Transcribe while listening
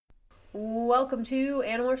Welcome to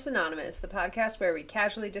Animorphs Anonymous, the podcast where we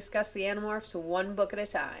casually discuss the Animorphs one book at a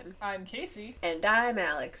time. I'm Casey. And I'm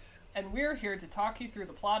Alex. And we're here to talk you through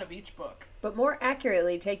the plot of each book. But more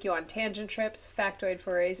accurately, take you on tangent trips, factoid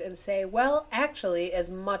forays, and say, well, actually, as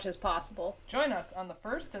much as possible. Join us on the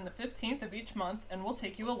 1st and the 15th of each month, and we'll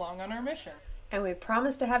take you along on our mission. And we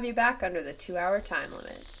promise to have you back under the 2-hour time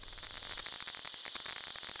limit.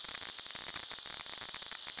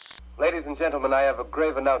 Ladies and gentlemen, I have a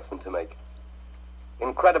grave announcement to make.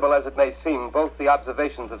 Incredible as it may seem, both the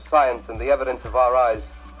observations of science and the evidence of our eyes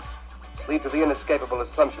lead to the inescapable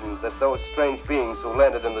assumption that those strange beings who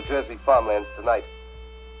landed in the Jersey farmlands tonight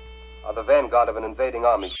are the vanguard of an invading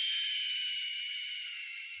army.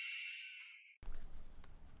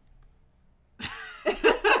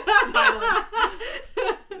 Silence.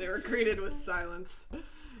 They were greeted with silence.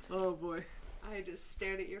 Oh boy. I just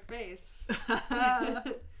stared at your face.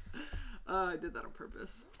 I did that on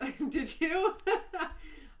purpose. Did you?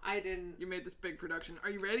 I didn't. You made this big production. Are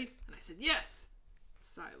you ready? And I said, yes.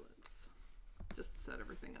 Silence. Just set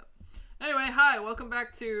everything up. Anyway, hi. Welcome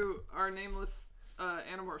back to our nameless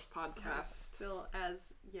Animorphs podcast. Still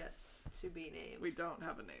as yet to be named. We don't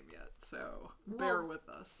have a name yet, so bear with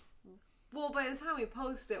us. Well, by the time we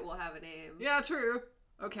post it, we'll have a name. Yeah, true.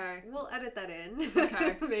 Okay. We'll edit that in.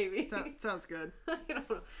 Okay. Maybe. Sounds good. I don't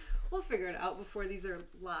know. We'll figure it out before these are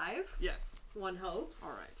live. Yes. One hopes.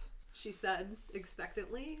 All right. She said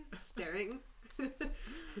expectantly, staring.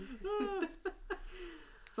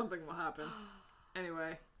 Something will happen.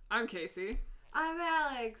 Anyway, I'm Casey. I'm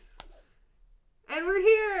Alex. And we're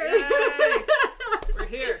here. Yay! We're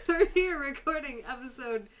here. We're here recording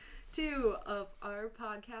episode 2 of our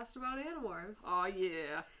podcast about Animorphs. Oh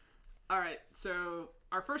yeah. All right. So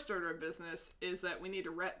our first order of business is that we need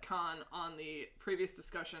to retcon on the previous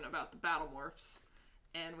discussion about the Battlemorphs,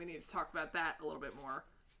 and we need to talk about that a little bit more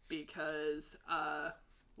because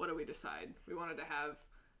what did we decide? We wanted to have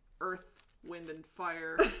Earth, Wind, and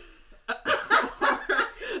Fire.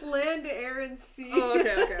 Land, air, and sea. Oh,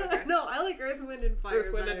 okay. No, I like Earth, Wind, and Fire.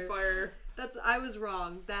 Earth, Wind, better. and Fire. I was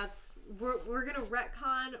wrong. We're gonna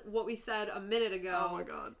retcon what we said a minute ago. Oh my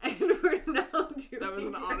god. And we're now doing. That was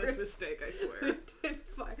an honest mistake, I swear. Wind and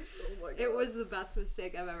Fire. Oh my god. It was the best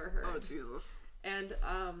mistake I've ever heard. Oh Jesus. And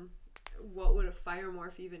what would a fire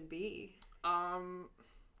morph even be? Oh,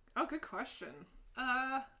 good question.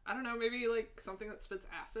 I don't know, maybe like something that spits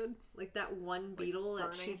acid? Like that one beetle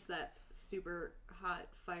that burning? shoots that super hot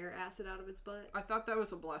fire acid out of its butt? I thought that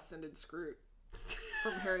was a blast-ended scroot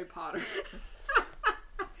from Harry Potter.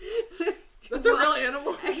 That's a real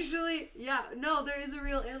animal? Actually, yeah. No, there is a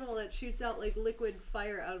real animal that shoots out like liquid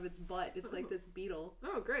fire out of its butt. It's like this beetle.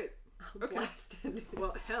 Oh, great. Okay. Blasted.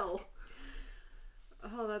 Well, hell.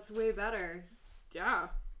 Oh, that's way better. Yeah.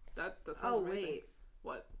 That sounds amazing. Wait.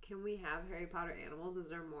 What? Can we have Harry Potter animals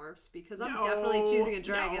as our morphs? Because I'm definitely choosing a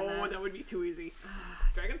dragon. No, that would be too easy.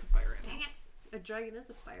 Dragon's a fire animal. Dang it. A dragon is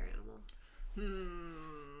a fire animal.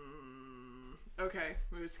 Okay,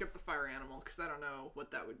 we would skip the fire animal because I don't know what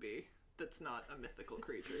that would be. That's not a mythical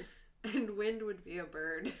creature. And wind would be a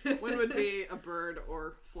bird. Wind would be a bird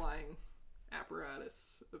or flying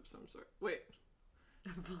apparatus of some sort. Wait.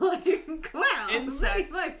 Flying well.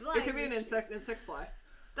 Insect. It could be an insect. Insects fly.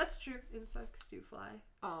 That's true. Insects do fly.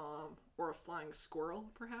 Or a flying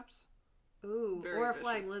squirrel, perhaps. Ooh, Very or a vicious.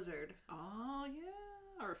 flying lizard. Oh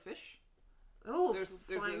yeah, or a fish. Oh, there's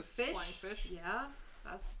flying those fish. Flying fish. Yeah,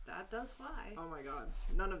 that does fly. Oh my god,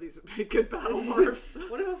 none of these would be good battle morphs.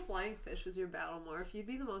 What if a flying fish was your battle morph? You'd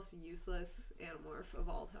be the most useless animorph of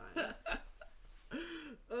all time.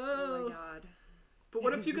 Oh my god. But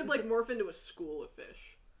what if you could like morph into a school of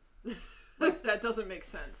fish? Like that doesn't make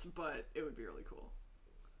sense, but it would be really cool.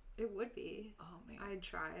 It would be. Oh man, I'd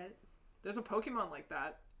try it. There's a Pokemon like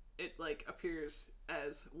that. It like appears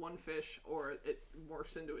as one fish, or it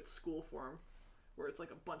morphs into its school form, where it's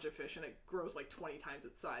like a bunch of fish and it grows like 20 times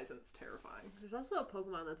its size, and it's terrifying. There's also a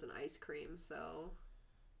Pokemon that's an ice cream, so.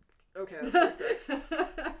 Okay, that's very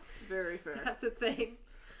fair. Very fair. That's a thing.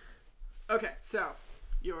 Okay, so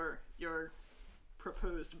your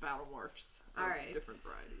proposed battle morphs of different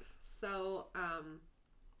varieties. So,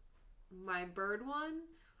 my bird one,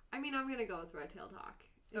 I mean, I'm gonna go with Red Tail Hawk.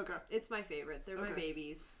 It's my favorite. They're my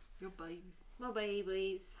babies. Your babies. My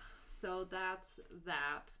babies. So that's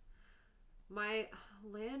that. My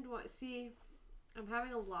land one, see, I'm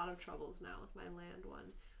having a lot of troubles now with my land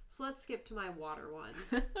one. So let's skip to my water one,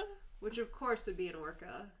 which of course would be an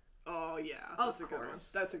orca. Oh yeah, Of that's a good one.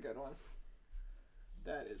 course. That's a good one.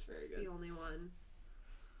 That is very good. It's the only one.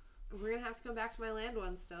 We're gonna have to come back to my land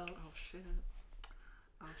one still. Oh shit.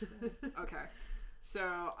 Okay.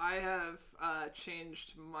 So I have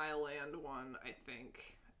changed my land one, I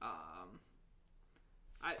think.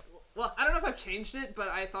 I don't know if I've changed it, but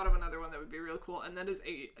I thought of another one that would be real cool, and that is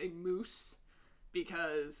a moose,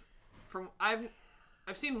 because I've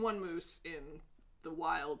seen one moose in the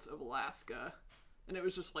wilds of Alaska, and it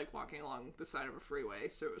was just like walking along the side of a freeway,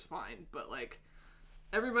 so it was fine. But like,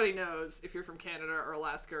 everybody knows if you're from Canada or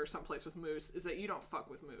Alaska or someplace with moose, is that you don't fuck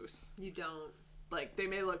with moose. You don't. Like, they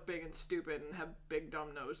may look big and stupid and have big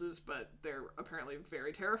dumb noses, but they're apparently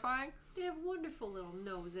very terrifying. They have wonderful little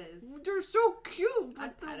noses. They're so cute, but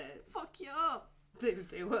I'd they'll pet it. fuck you up.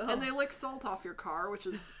 They will. And they lick salt off your car, which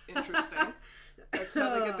is interesting. That's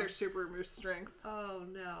how they get their super moose strength. Oh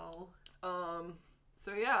no.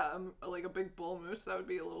 So yeah, like a big bull moose, that would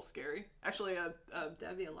be a little scary. Actually,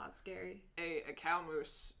 That'd be a lot scary. a cow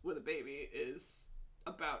moose with a baby is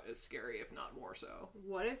about as scary, if not more so.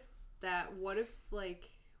 What if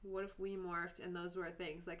we morphed and those were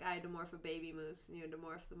things? Like, I had to morph a baby moose and you had to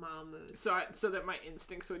morph the mom moose. So that my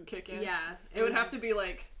instincts would kick in? Yeah. It would have to be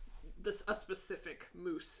like a specific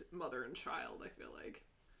moose mother and child, I feel like.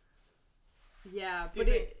 Yeah, Do you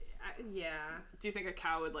but think- yeah. Do you think a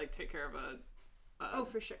cow would like take care of a... Oh,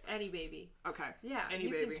 for sure. Any baby. Okay. Yeah. Any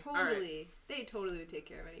you baby. Can All right. totally, they totally would take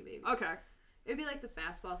care of any baby. Okay. It'd be like the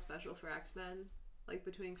fastball special for X-Men. Like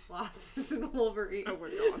between Colossus and Wolverine. Oh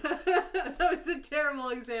my god. That was a terrible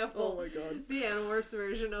example. Oh my god. The Animorphs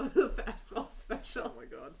version of the fastball special. Oh my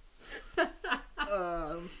god.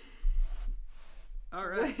 All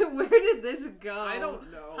right. Where did this go? I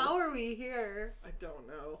don't know. How are we here? I don't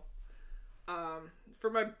know. For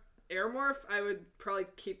my Airmorph, I would probably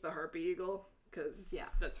keep the Harpy Eagle, because Yeah.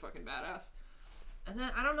 that's fucking badass. And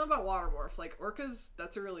then, I don't know about Watermorph. Like, Orcas,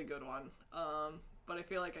 that's a really good one. But I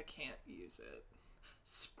feel like I can't use it.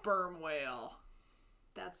 Sperm Whale.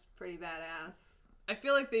 That's pretty badass. I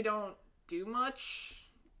feel like they don't do much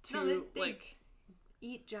to, No, they like...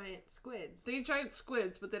 Eat giant squids. They eat giant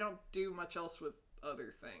squids, but they don't do much else with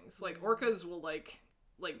other things. Like, orcas will, like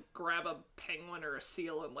grab a penguin or a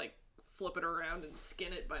seal and, like, flip it around and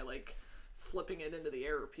skin it by, like, flipping it into the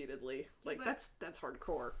air repeatedly. Like, but- that's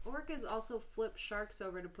hardcore. Orcas also flip sharks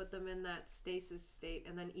over to put them in that stasis state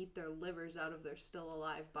and then eat their livers out of their still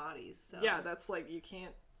alive bodies. So Yeah, that's, like, you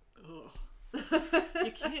can't... Ugh.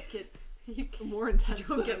 You can't get you more intense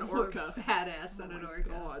don't than get an more orca. badass than Oh an my orca.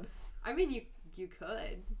 God. I mean, you could.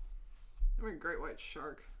 I mean, great white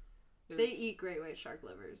shark. They eat great white shark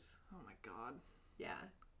livers. Oh my god. Yeah.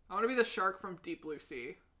 I want to be the shark from Deep Blue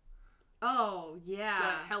Sea. Oh, yeah.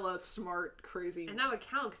 The hella smart, crazy... And that would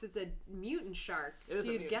count because it's a mutant shark. It is so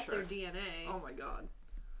a you'd mutant get their shark. DNA. Oh my god.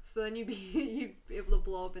 So then you'd be able to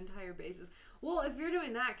blow up entire bases. Well, if you're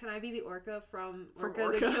doing that, can I be the orca from Orca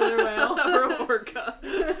the Killer Whale? From Orca.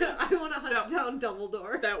 I want to hunt down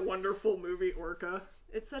Dumbledore. That wonderful movie, Orca.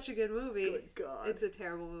 It's such a good movie. Good God. It's a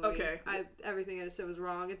terrible movie. Okay. Everything I just said was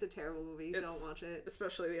wrong. It's a terrible movie. It's- Don't watch it.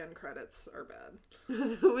 Especially the end credits are bad.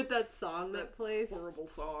 With that song that plays. Horrible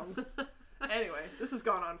song. Anyway, this has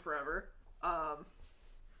gone on forever.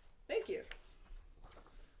 Thank you.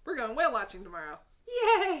 We're going whale watching tomorrow.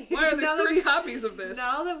 Yay! Why are Now there that 3 copies of this?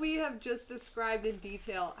 Now that we have just described in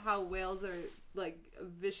detail how whales are like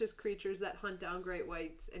vicious creatures that hunt down great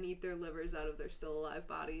whites and eat their livers out of their still alive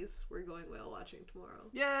bodies, we're going whale watching tomorrow.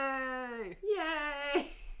 Yay!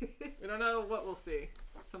 Yay! We don't know what we'll see.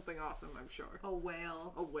 Something awesome, I'm sure. A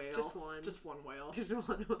whale. A whale. Just one. Just one whale. Just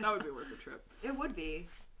one whale. That would be worth the trip. It would be.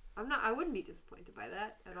 I wouldn't be disappointed by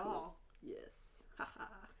that at all. Yes.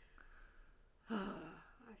 I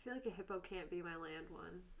feel like a hippo can't be my land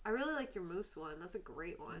one. I really like your moose one. That's a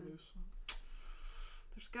great one.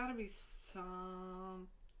 There's gotta be something.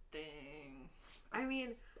 I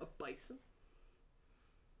mean, A bison?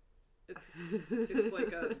 It's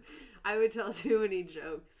like a... I would tell too many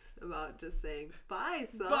jokes about just saying bye,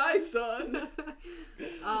 son. Bye, son!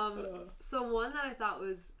 So one that I thought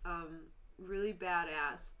was really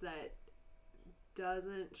badass that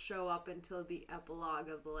doesn't show up until the epilogue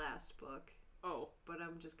of the last book, Oh. but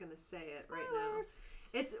I'm just gonna say it right now.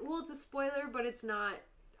 It's a spoiler, but it's not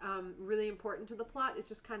really important to the plot. It's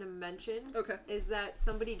just kind of mentioned. Okay. Is that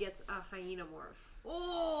somebody gets a hyena morph?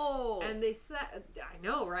 Oh! And they said, I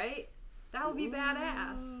know, right? That would be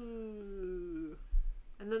badass. Ooh.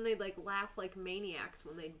 And then they'd like laugh like maniacs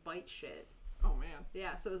when they'd bite shit. Oh, man.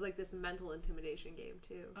 Yeah, so it was like this mental intimidation game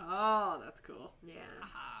too. Oh, that's cool. Yeah.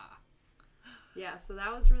 Aha. Yeah, so that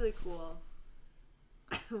was really cool.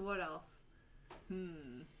 What else?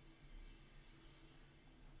 I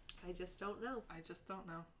just don't know. I just don't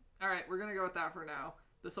know. Alright, we're gonna go with that for now.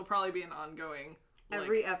 This will probably be an ongoing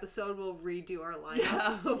Every episode we'll redo our lineup.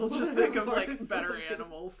 Yeah, we'll just think of like better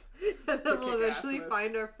animals. And then we'll kick ass eventually with.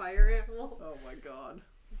 find our fire animal. Oh my god.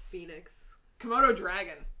 Phoenix. Komodo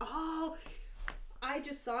dragon. Oh, I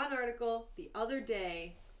just saw an article the other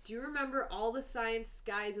day. Do you remember all the science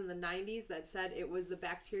guys in the 90s that said it was the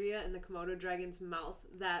bacteria in the Komodo dragon's mouth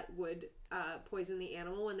that would poison the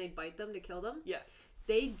animal when they'd bite them to kill them? Yes.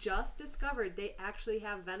 They just discovered they actually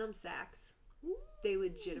have venom sacs. They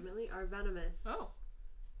legitimately are venomous. Oh,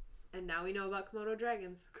 And now we know about Komodo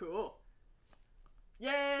dragons. cool. Yay!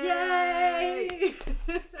 Yay!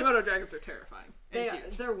 Komodo dragons are terrifying. And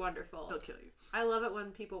huge. They're wonderful. They'll kill you. I love it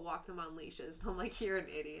when people walk them on leashes. I'm like, you're an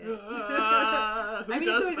idiot. Who I mean, it's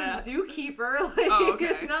does always that? a zookeeper. Like, Oh, okay.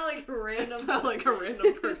 It's not like a random. It's not like a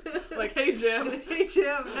random person. Like, hey, Jim. Hey,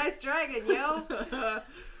 Jim, nice dragon, yo.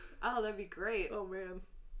 Oh, that'd be great. Oh, man.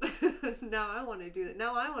 Now I want to do that.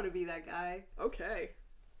 Now I want to be that guy. Okay.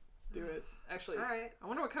 Do it. Actually, All right. I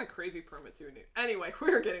wonder what kind of crazy permits you would need. Anyway,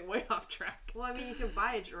 we're getting way off track. Well, I mean, you can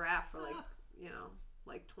buy a giraffe for like,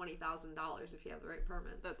 like $20,000 if you have the right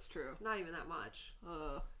permits. That's true. It's not even that much.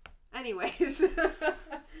 Uh, Anyways.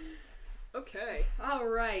 okay. All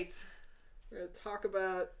right. We're going to talk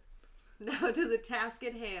about Now to the task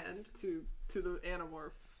at hand. to the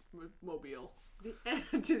Animorph mobile.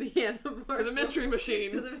 To the Animorph. To the mystery machine.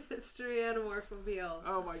 To the mystery Animorphmobile.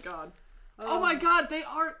 Oh my god. Oh my god, they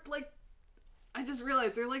are like, I just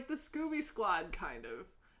realized they're like the Scooby Squad kind of.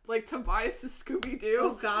 Like Tobias is Scooby Doo.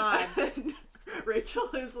 Oh god. And Rachel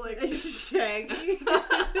is like It's Shaggy.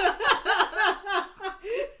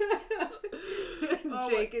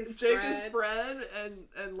 Jake is Fred.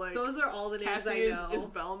 and like Those are all the names Cassie I know. is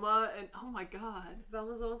Velma and oh my god.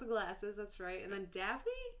 Velma's the one with the glasses, that's right. And then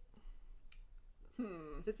Daphne?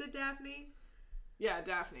 Is it Daphne? Yeah,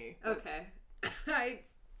 Daphne. That's- Okay.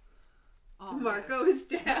 Oh, Marco is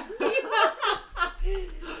Daphne.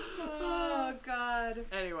 Oh god.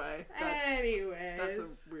 Anyway, Anyways. that's a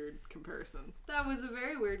weird comparison. That was a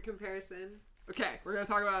very weird comparison. Okay, we're gonna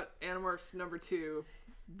talk about Animorphs number 2,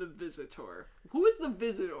 the Visitor. Who is the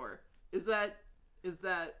Visitor? Is that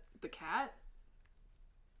the cat?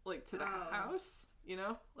 Like to the house? You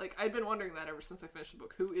know? Like I've been wondering that ever since I finished the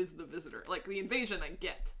book. Who is the Visitor? Like the invasion I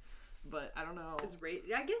get, but I don't know.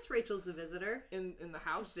 I guess Rachel's the visitor. In the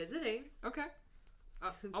house? She's visiting. Okay.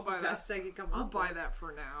 It's I'll buy the that. best I could come I'll up buy with. that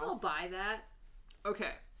for now. I'll buy that.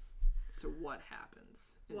 Okay. So what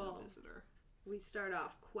happens in the Visitor? We start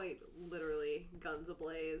off quite literally guns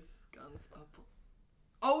ablaze. Guns up.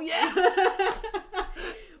 Oh yeah.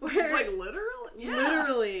 Where Like literally? Yeah.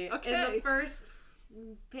 literally Okay. in the first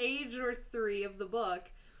page or 3 of the book,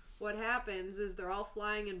 what happens is they're all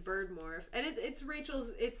flying in bird morph, and it's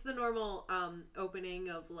Rachel's. It's the normal opening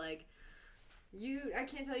of like, I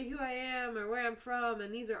can't tell you who I am or where I'm from,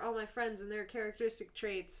 and these are all my friends and their characteristic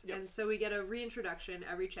traits. Yep. And so we get a reintroduction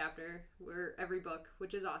every chapter, or every book,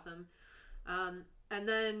 which is awesome. And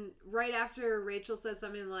then right after Rachel says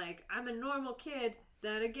something like, I'm a normal kid,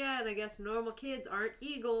 then again, I guess normal kids aren't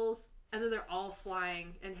eagles. And then they're all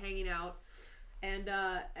flying and hanging out. And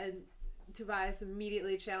Tobias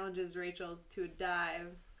immediately challenges Rachel to a dive.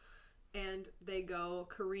 And they go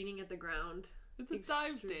careening at the ground. It's a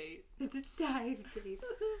dive date. It's a dive date.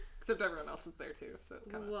 Except everyone else is there too, so it's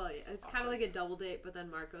kind of Well, yeah, it's kind of like a double date, but then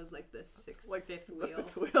Marco's like the fifth the wheel.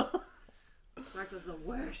 fifth wheel. Marco's the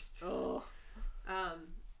worst. Oh.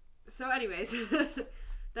 So anyways,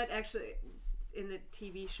 that actually, in the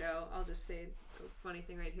TV show, I'll just say a funny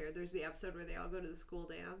thing right here. There's the episode where they all go to the school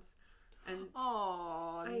dance. And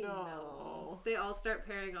Oh, I know. They all start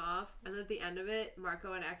pairing off, and at the end of it,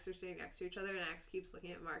 Marco and Axe are sitting next to each other, and Axe keeps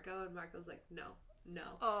looking at Marco, and Marco's like, no.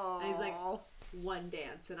 Oh. And he's like, one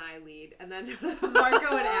dance, and I lead. And then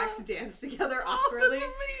Marco and Axe dance together awkwardly.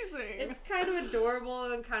 That's amazing. It's kind of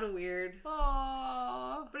adorable and kind of weird.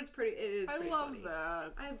 Aww. But it is I pretty love funny.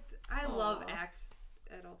 that. I love Aw. Axe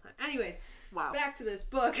at all times. Anyways, Wow. back to this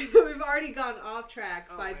book. We've already gone off track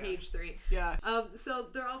by man. page 3. Yeah. So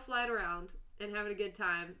they're all flying around and having a good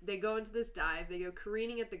time. They go into this dive. They go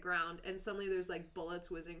careening at the ground, and suddenly there's like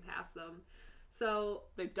bullets whizzing past them. So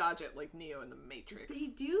They dodge it like Neo in the Matrix. they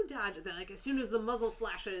do dodge it. They're like, as soon as the muzzle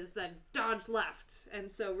flashes, then dodge left. And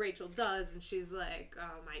so Rachel does, and she's like,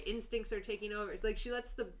 oh, my instincts are taking over. It's like she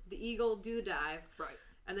lets the eagle do the dive, Right.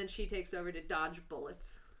 and then she takes over to dodge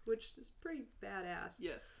bullets, which is pretty badass.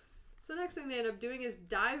 Yes. So next thing they end up doing is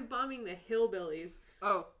dive bombing the hillbillies.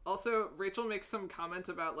 Oh, also, Rachel makes some comment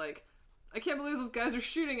about, like, I can't believe those guys are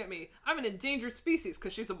shooting at me. I'm an endangered species,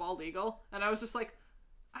 because she's a bald eagle. And I was just like,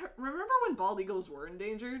 I remember when bald eagles were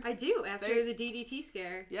endangered? I do, after the DDT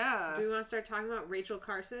scare. Yeah. Do we want to start talking about Rachel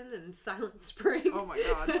Carson and Silent Spring? Oh my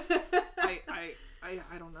god.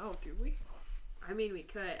 I don't know, do we? I mean, we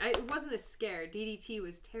could. It wasn't a scare. DDT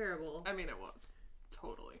was terrible. I mean, it was.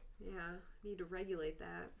 Totally. Yeah, need to regulate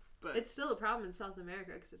that. But it's still a problem in South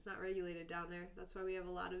America because it's not regulated down there. That's why we have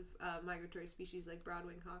a lot of migratory species like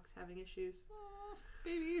broadwing hawks having issues. Aw,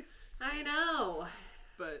 babies. I know.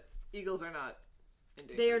 But eagles are not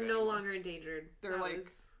endangered. They are anymore. no longer endangered. They're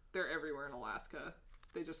they're everywhere in Alaska.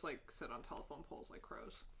 They just like sit on telephone poles like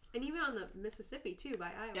crows. And even on the Mississippi too,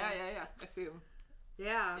 by Iowa. Yeah. I see them.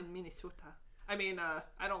 Yeah. In Minnesota. I mean,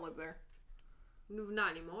 I don't live there.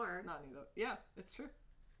 Not anymore. Not either. Yeah, it's true.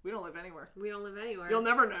 We don't live anywhere. We don't live anywhere. You'll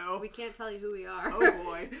never know. We can't tell you who we are. Oh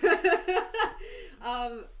boy.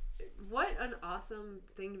 What an awesome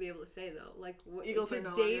thing to be able to say though. Like eagles to are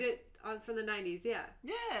no date longer... it from the 90s. Yeah.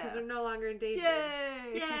 Yeah. Because they're no longer endangered.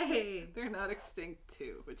 Yay! Yay! They're not extinct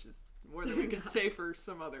too, which is more than we could say for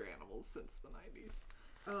some other animals since the 90s.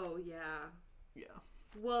 Oh yeah. Yeah.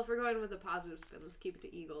 Well, if we're going with a positive spin, let's keep it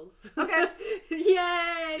to eagles. Okay.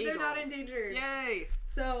 Yay! Eagles. They're not endangered. Yay!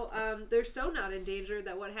 So, they're so not endangered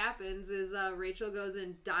that what happens is Rachel goes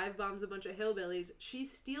and dive bombs a bunch of hillbillies. She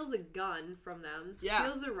steals a gun from them. Yeah.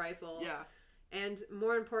 Steals a rifle. Yeah. And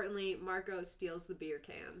more importantly, Marco steals the beer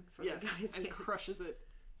can from the guy's and hand. crushes it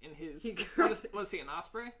in his... Was he an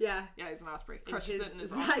osprey? Yeah. Yeah, he's an osprey. Crushes it in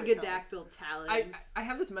his zygodactyl talons. I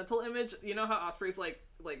have this mental image. You know how ospreys like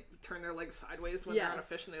turn their legs sideways when they're on a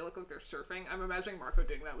fish and they look like they're surfing? I'm imagining Marco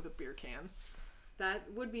doing that with a beer can. That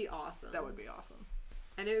would be awesome. That would be awesome.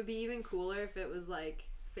 And it would be even cooler if it was like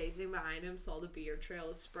facing behind him so all the beer trail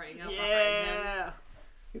is spraying up behind him. Yeah.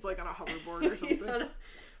 He's like on a hoverboard or something. On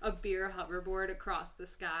a beer hoverboard across the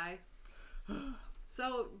sky.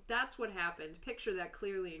 So that's what happened. Picture that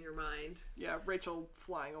clearly in your mind. Yeah, Rachel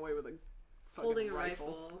flying away with a holding a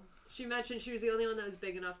rifle. She mentioned she was the only one that was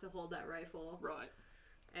big enough to hold that rifle. Right.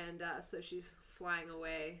 And so she's flying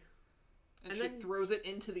away. And she throws it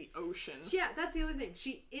into the ocean. Yeah, that's the other thing.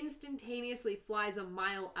 She instantaneously flies a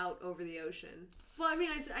mile out over the ocean. Well, I mean,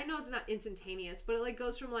 I know it's not instantaneous, but it like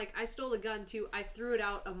goes from like I stole a gun to I threw it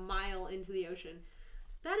out a mile into the ocean.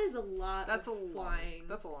 That is a lot of flying.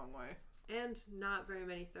 That's a long way. And not very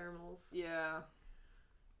many thermals. Yeah.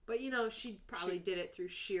 But, you know, she probably did it through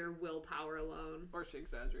sheer willpower alone. Or she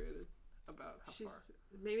exaggerated about how far.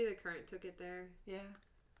 Maybe the current took it there. Yeah.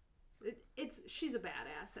 She's a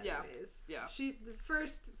badass anyways. Yeah. The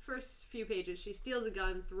first few pages, she steals a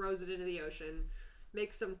gun, throws it into the ocean,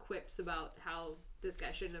 makes some quips about how this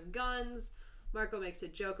guy shouldn't have guns. Marco makes a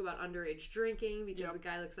joke about underage drinking because the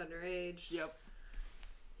guy looks underage. Yep.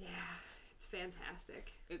 Yeah, it's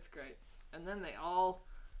fantastic. It's great. And then they all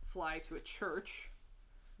fly to a church.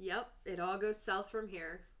 Yep, it all goes south from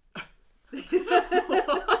here. I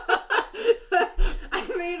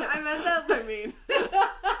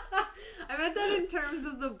meant that in terms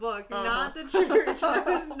of the book, not the church. That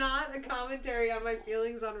was not a commentary on my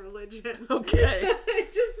feelings on religion. Okay. I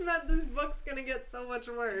just meant this book's gonna get so much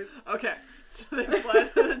worse. Okay. So they fly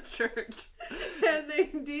to the church. And they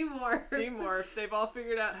demorph. They've all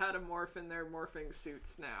figured out how to morph in their morphing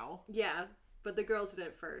suits now. Yeah, but the girls did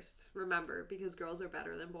it first. Remember, because girls are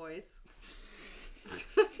better than boys.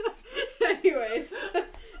 Anyways,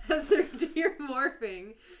 as they're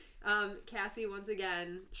demorphing, Cassie once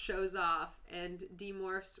again shows off and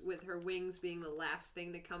demorphs with her wings being the last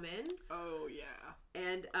thing to come in. Oh, yeah.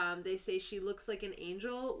 And they say she looks like an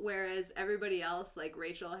angel, whereas everybody else, like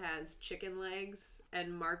Rachel, has chicken legs,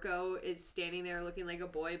 and Marco is standing there looking like a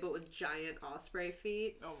boy, but with giant osprey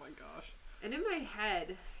feet. Oh my gosh. And in my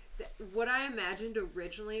head, what I imagined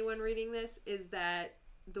originally when reading this is that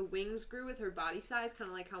the wings grew with her body size, kind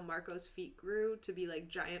of like how Marco's feet grew to be like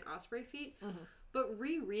giant osprey feet. Mm-hmm. But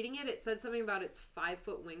rereading it said something about its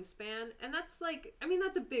 5-foot wingspan. And that's like, I mean,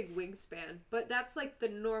 that's a big wingspan. But that's like the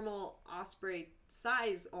normal osprey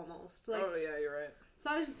size almost. Like, oh, yeah, you're right. So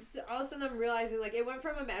all of a sudden I'm realizing, like, it went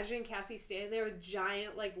from imagining Cassie standing there with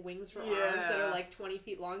giant, like, wings for arms that are, like, 20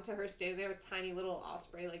 feet long to her standing there with tiny little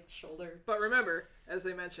osprey, like, shoulder. But remember, as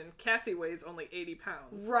they mentioned, Cassie weighs only 80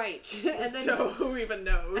 pounds. Right. And then, so who even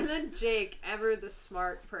knows? And then Jake, ever the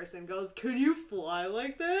smart person, goes, "Can you fly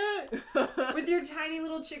like that? With your tiny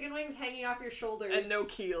little chicken wings hanging off your shoulders. And no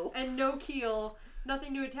keel.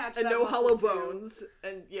 Nothing to attach and that no hollow to. bones.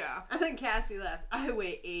 And yeah. And then Cassie laughs. I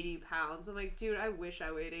weigh 80 pounds. I'm like, dude, I wish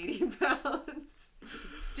I weighed 80 pounds.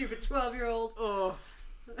 Stupid 12-year-old. Oh.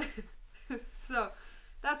 So,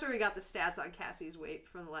 that's where we got the stats on Cassie's weight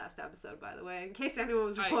from the last episode, by the way. In case anyone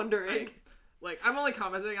was wondering. Like, I'm only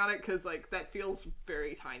commenting on it because, like, that feels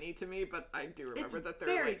very tiny to me, but I do remember that they're,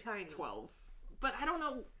 very like, tiny. 12. But I don't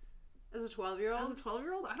know. As a 12-year-old? As a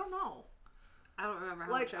 12-year-old? I don't know. I don't remember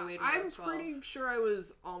how Like, much I weighed when I I'm was 12. pretty sure I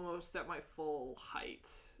was almost at my full height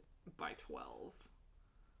by 12.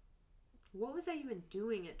 What was I even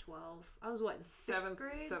doing at 12? I was, what, in 6th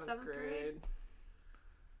grade? 7th grade.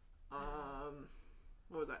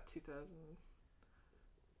 What was that, 2000?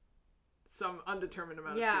 Some undetermined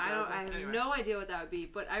amount of 2000. I have no idea what that would be,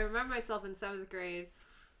 but I remember myself in 7th grade,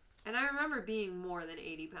 and I remember being more than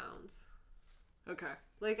 80 pounds. Okay.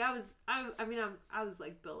 Like, I was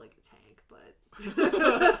like built like a tank, but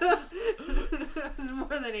I was more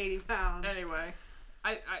than 80 pounds. Anyway,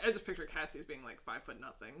 I just picture Cassie as being like 5'0".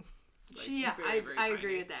 Like, I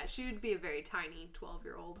agree with that. She would be a very tiny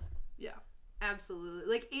 12-year-old. Yeah.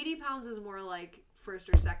 Absolutely. Like, 80 pounds is more like 1st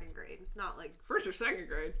or 2nd grade, not like 1st or 2nd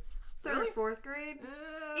grade. 3rd Really? or 4th grade.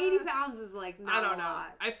 80 pounds is like not I don't a know.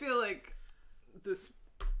 lot. I feel like this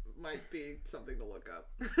might be something to look up.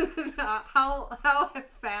 How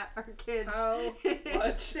fat are kids? How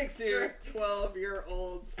much 6th do grade?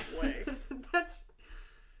 12-year-olds weigh? That's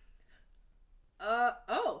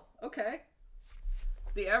Oh, okay.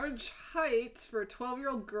 The average height for a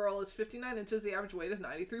 12-year-old girl is 59 inches. The average weight is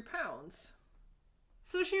 93 pounds.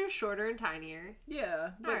 so she was shorter and tinier. Yeah,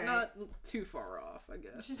 but Alright. not too far off, I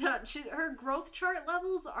guess. She's not. Her growth chart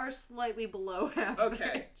levels are slightly below average.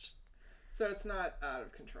 Okay. So it's not out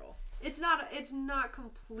of control. It's not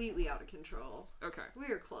completely out of control. Okay. We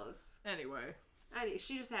were close. Anyway,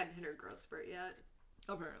 She just hadn't hit her growth spurt yet.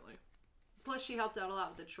 apparently. Plus, she helped out a lot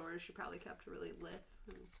with the chores. She probably kept her really lithe.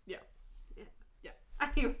 Yeah. Yeah. Yeah.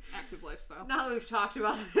 Anyway, Active lifestyle. now that we've talked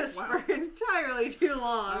about this Wow. for entirely too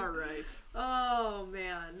long. All right. Oh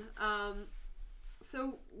man.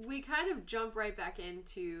 So we kind of jump right back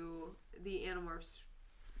into the Animorphs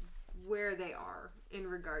where they are in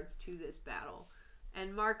regards to this battle.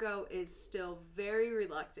 And Marco is still very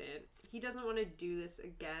reluctant. He doesn't want to do this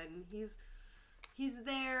again. He's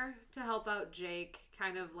there to help out Jake,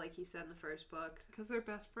 kind of like he said in the first book. Because they're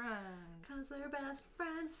best friends. Because they're best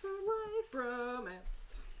friends for life.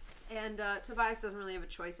 Bromance. And Tobias doesn't really have a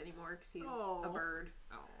choice anymore because he's Aw. a bird.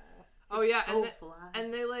 Oh yeah, so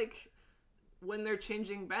and they like when they're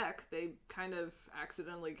changing back, they kind of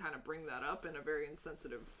accidentally kind of bring that up in a very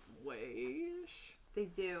insensitive way-ish. They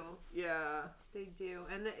do. Yeah. They do.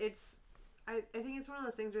 And I think it's one of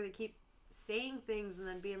those things where they keep saying things and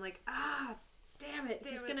then being like, damn it,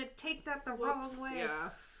 he's gonna take that the wrong way. Yeah.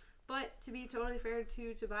 But to be totally fair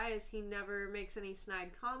to Tobias, he never makes any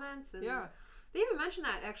snide comments. And Yeah. they even mention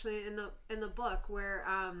that actually in the book where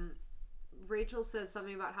Rachel says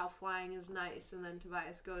something about how flying is nice, and then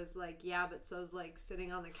Tobias goes like, yeah, but so's like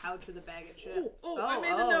sitting on the couch with a bag of chips. I made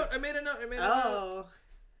a note.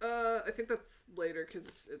 I think that's later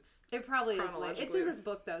because it's It probably is late. It's in this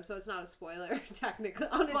book though, so it's not a spoiler technically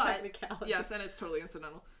on a technicality. Yes, and it's totally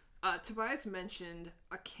incidental. Tobias mentioned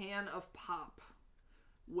a can of pop,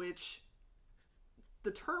 which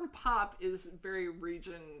the term pop is very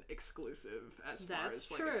region exclusive as far That's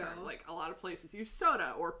as like true. a term. Like a lot of places use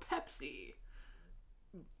soda or Pepsi,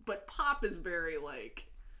 but pop is very like.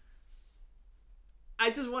 I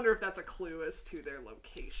just wonder if that's a clue as to their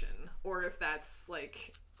location, or if that's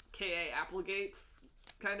like K.A. Applegate's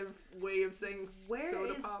kind of way of saying Where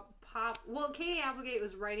soda is pop. Well, K.A. Applegate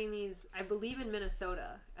was writing these, I believe, in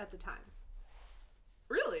Minnesota at the time.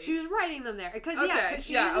 Really? She was writing them there because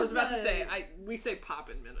she I uses was about to say we say pop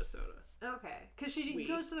in Minnesota. Okay, because she We.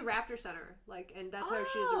 goes to the Raptor Center, like, and that's how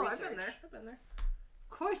she does her research. I've been there. Of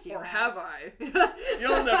course you Or have. have I?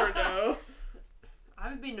 You'll never know.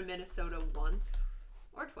 I've been to Minnesota once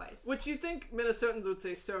or twice. Which you think Minnesotans would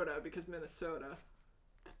say soda because Minnesota.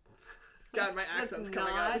 God, my That's accent's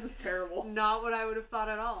coming out. This is terrible. Not what I would have thought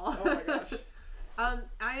at all. Oh my gosh.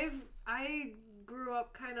 I grew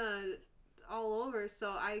up kind of all over,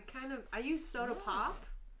 so I use soda pop.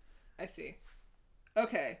 I see.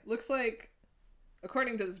 Okay, looks like,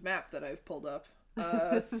 according to this map that I've pulled up,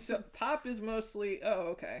 so pop is mostly.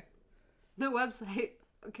 Oh, okay. The website.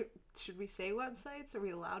 Okay, should we say websites? Are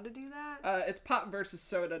we allowed to do that? It's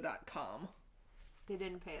popversussoda.com. They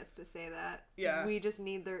didn't pay us to say that. Yeah. We just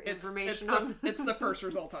need their It's information. it's the first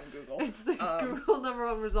result on Google. It's the Google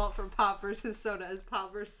 #1 result for pop versus soda is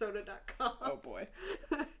popversussoda.com. Oh boy.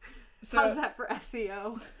 How's that for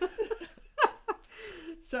SEO?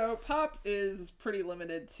 So pop is pretty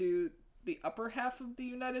limited to the upper half of the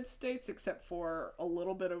United States, except for a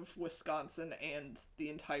little bit of Wisconsin and the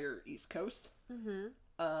entire East Coast. Mm-hmm.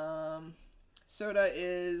 Soda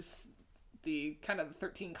is the kind of the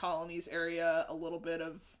 13 colonies area, a little bit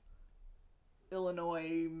of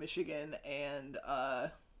Illinois, Michigan, and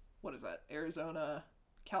what is that? Arizona,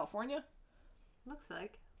 California? Looks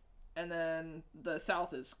like. And then the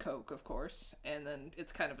South is Coke, of course, and then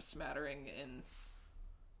it's kind of a smattering in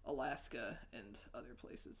Alaska and other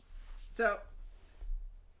places. So,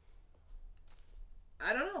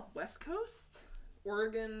 I don't know, West Coast?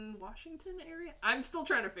 Oregon, Washington area? I'm still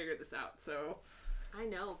trying to figure this out, so... I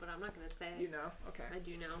know, but I'm not going to say. You know? Okay. I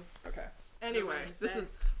do know. Okay. Anyway,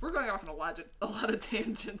 we're going off on a lot of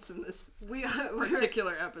tangents in this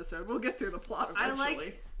particular episode. We'll get through the plot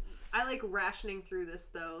eventually. I like rationing through this,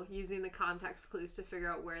 though, using the context clues to figure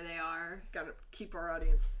out where they are. Gotta keep our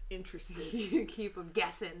audience interested. Keep them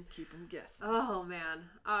guessing. Keep them guessing. Oh, man.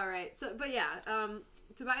 All right. So, but yeah,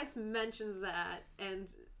 Tobias mentions that, and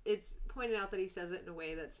it's pointed out that he says it in a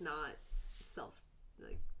way that's not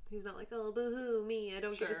he's not like, oh, boo-hoo, me, I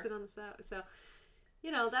don't get to sit on the side. So,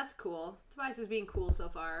 you know, that's cool. Tobias is being cool so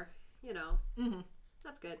far. You know. Mm-hmm.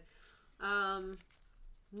 That's good.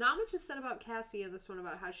 Not much is said about Cassie in this one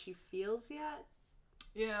about how she feels yet.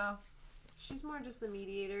 Yeah. She's more just the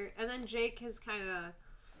mediator. And then Jake has kind of,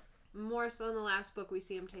 more so in the last book, we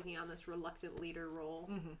see him taking on this reluctant leader role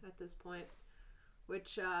at this point.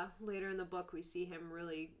 Which, later in the book, we see him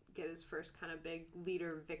really get his first kind of big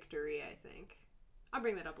leader victory, I think. I'll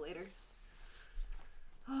bring that up later.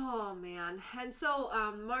 Oh, man. And so,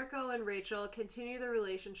 Marco and Rachel continue the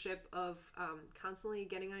relationship of constantly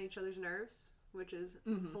getting on each other's nerves, which is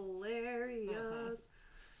hilarious.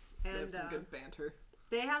 And they have some good banter.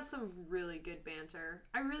 They have some really good banter.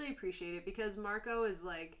 I really appreciate it because Marco is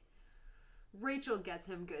like, Rachel gets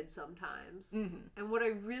him good sometimes. And what I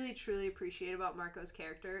really truly appreciate about Marco's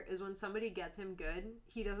character is when somebody gets him good,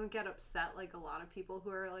 he doesn't get upset like a lot of people who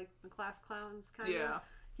are like the class clowns kind of. Yeah.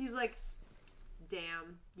 He's like,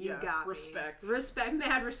 damn, you got respect. Respect,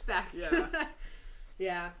 mad respect. Yeah.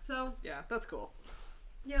 Yeah, so. Yeah, that's cool.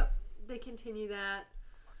 Yep, they continue that.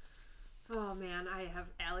 Oh man, I have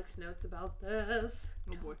Alex notes about this.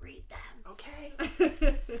 Oh boy. Don't read them. Okay.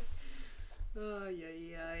 Oh,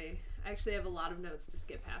 yeah. I actually have a lot of notes to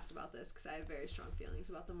skip past about this because I have very strong feelings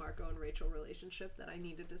about the Marco and Rachel relationship that I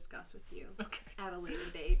need to discuss with you at a later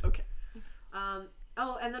date. Okay.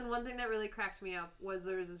 Oh, and then one thing that really cracked me up was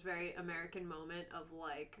there was this very American moment of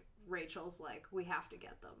like, Rachel's like, we have to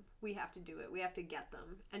get them. We have to do it. We have to get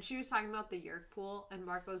them. And she was talking about the Yerk pool, and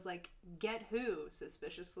Marco's like, get who?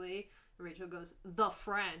 Suspiciously. And Rachel goes, the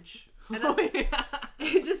French. And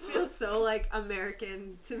it just feels so like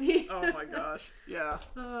American to me. Oh my gosh. Yeah.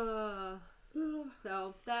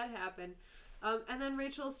 So that happened. And then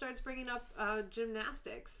Rachel starts bringing up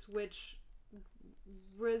gymnastics, which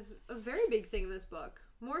was a very big thing in this book.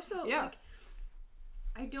 More so, like,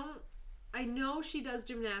 I know she does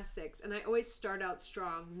gymnastics, and I always start out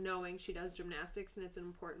strong knowing she does gymnastics and it's an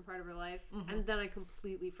important part of her life, and then I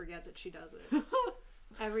completely forget that she does it.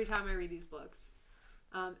 Every time I read these books.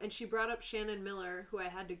 And she brought up Shannon Miller, who I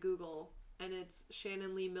had to Google, and it's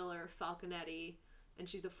Shannon Lee Miller Falconetti, and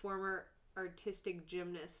she's a former artistic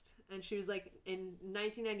gymnast, and she was like, in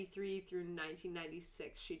 1993 through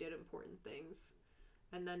 1996, she did important things.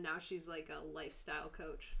 And then now she's like a lifestyle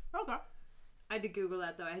coach. Okay. I had to Google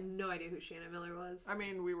that, though. I had no idea who Shannon Miller was. I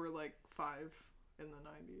mean, we were like 5 in the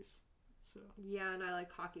 90s, so. Yeah, and I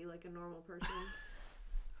like hockey like a normal person.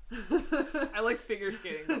 I liked figure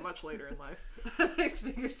skating, but much later in life. I liked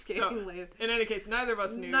figure skating later. In any case, neither of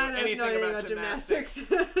us knew anything about gymnastics.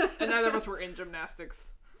 And neither of us were in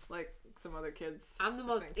gymnastics like some other kids. I'm the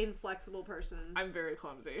most inflexible person. I'm very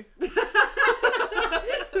clumsy.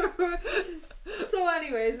 So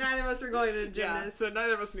anyways, neither of us were going to gymnast. Yeah, so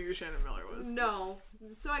neither of us knew who Shannon Miller was. No.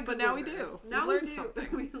 So I But now we do. Now we do. Something.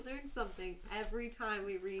 We learn something every time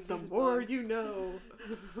we read these books. The more you know.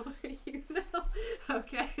 The more you know.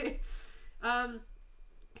 Okay.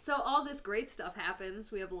 So all this great stuff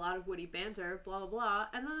happens. We have a lot of witty banter, blah, blah, blah.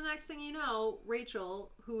 And then the next thing you know,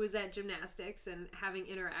 Rachel, who is at gymnastics and having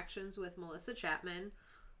interactions with Melissa Chapman,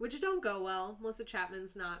 which don't go well. Melissa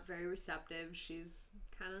Chapman's not very receptive. She's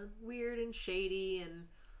kind of weird and shady, and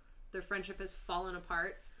their friendship has fallen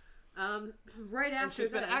apart. Right after and she's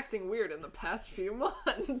been acting weird in the past few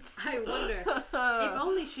months. I wonder. If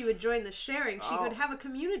only she would join the sharing, she could have a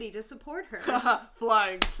community to support her.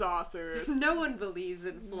 Flying saucers. No one believes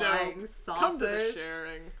in flying saucers. Come to the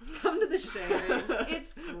sharing. Come to the sharing.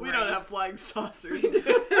 It's great. We don't have flying saucers. We do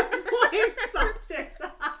have flying saucers.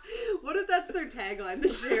 What if that's their tagline? The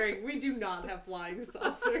sharing. We do not have flying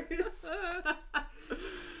saucers.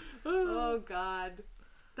 Oh, God.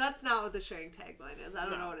 That's not what the sharing tagline is. I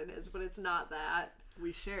don't know what it is, but it's not that.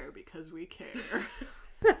 We share because we care.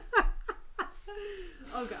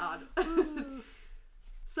 Oh, God.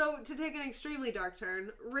 So So, to take an extremely dark turn,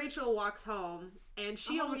 Rachel walks home, and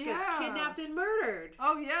she Oh, almost yeah. gets kidnapped and murdered.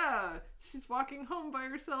 Oh yeah, she's walking home by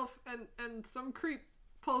herself, and some creep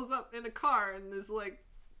pulls up in a car and is like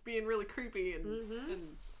being really creepy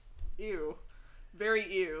and ew,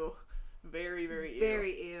 very ew, very very ew.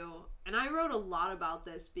 Very ew. And I wrote a lot about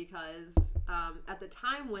this because at the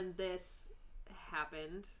time when this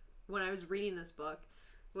happened, when I was reading this book,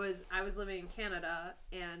 I was living in Canada,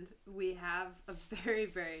 and we have a very,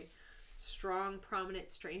 very strong, prominent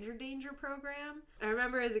stranger danger program. I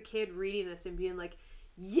remember as a kid reading this and being like,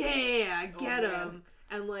 yeah, get man. him.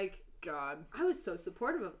 And like, God. I was so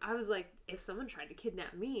supportive of. I was like, if someone tried to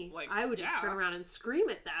kidnap me, Like, I would just yeah. turn around and scream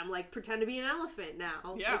at them, like pretend to be an elephant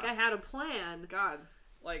now. Yeah. Like I had a plan. God.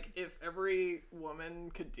 Like, if every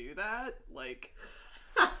woman could do that, like,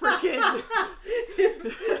 freaking.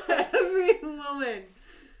 Every woman.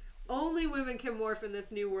 Only women can morph in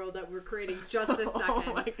this new world that we're creating just this second.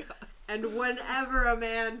 Oh my God. And whenever a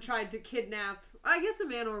man tried to kidnap, I guess a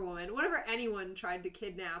man or a woman, whenever anyone tried to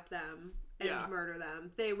kidnap them and Yeah. murder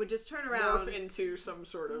them, they would just turn around, Morph into some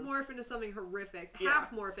sort of. morph into something horrific, Yeah.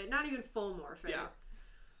 half morph it, not even full morph it. Yeah.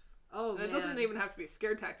 Oh, And man. it doesn't even have to be a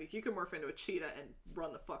scare tactic. You can morph into a cheetah and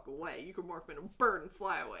run the fuck away. You can morph into a bird and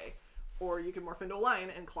fly away. Or you can morph into a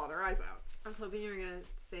lion and claw their eyes out. I was hoping you were going to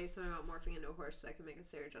say something about morphing into a horse so I could make a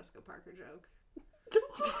Sarah Jessica Parker joke.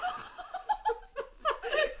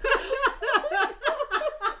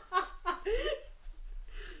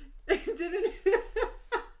 It didn't.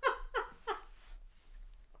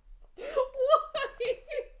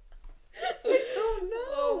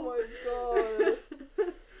 Oh my god.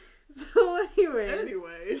 So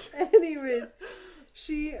anyways,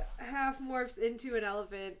 she half morphs into an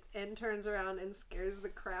elephant and turns around and scares the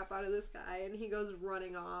crap out of this guy, and he goes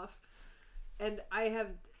running off. And I have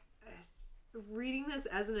reading this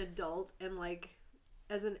as an adult and like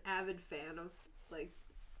as an avid fan of like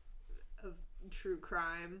of true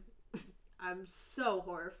crime, I'm so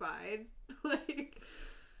horrified. Like,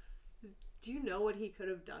 do you know what he could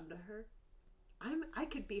have done to her? I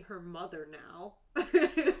could be her mother now.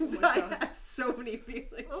 And my I God. have so many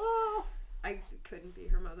feelings. Oh. I couldn't be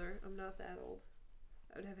her mother. I'm not that old.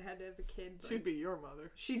 I would have had to have a kid. But She'd be your mother.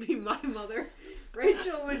 she'd be my mother.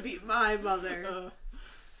 Rachel would be my mother.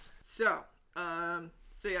 So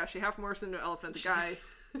yeah, she half morphs into an elephant. The guy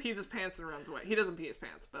pees his pants and runs away. He doesn't pee his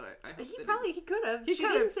pants, but I hope that He could have. He She could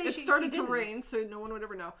didn't have. say It she started he to didn't. rain, so no one would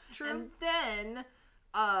ever know. True. And then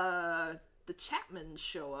the Chapmans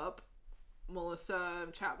show up. Melissa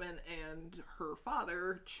Chapman and her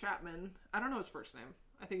father, Chapman. I don't know his first name.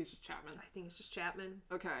 I think it's just Chapman. I think it's just Chapman.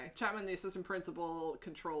 Okay. Chapman, the assistant principal,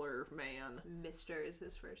 controller man, Mr. is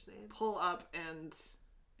his first name. pull up and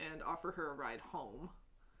offer her a ride home.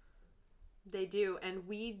 They do, and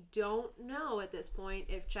we don't know at this point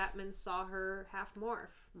if Chapman saw her half morph.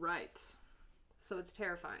 Right. So it's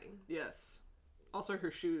terrifying. Yes. Also,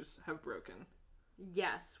 her shoes have broken.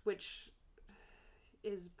 Yes, which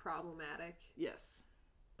is problematic. Yes.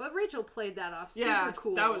 But Rachel played that off super Yeah,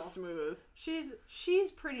 cool. that was smooth. She's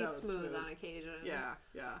pretty That was smooth smooth. on occasion. Yeah,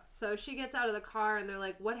 yeah. So she gets out of the car and they're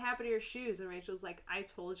like, "What happened to your shoes?" And Rachel's like, "I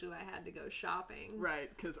told you I had to go shopping." Right,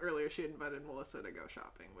 because earlier she invited Melissa to go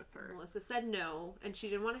shopping with her. Melissa said no, and she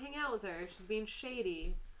didn't want to hang out with her. She's being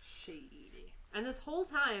shady. Shady. And this whole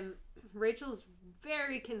time, Rachel's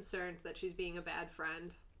very concerned that she's being a bad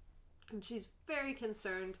friend. And she's very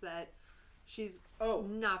concerned that she's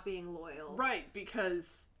not being loyal. Right,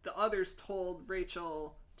 because the others told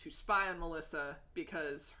Rachel to spy on Melissa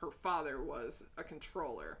because her father was a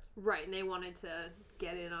controller. Right, and they wanted to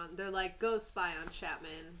get in on... They're like, go spy on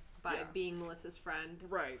Chapman by Yeah. being Melissa's friend.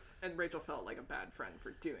 Right, and Rachel felt like a bad friend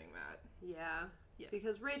for doing that. Yeah. Yes.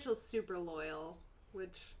 Because Rachel's super loyal,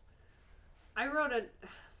 which... I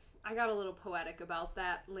got a little poetic about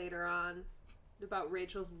that later on, about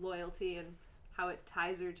Rachel's loyalty and how it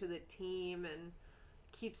ties her to the team and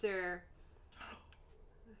keeps her...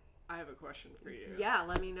 I have a question for you. Yeah,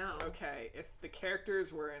 let me know. Okay, if the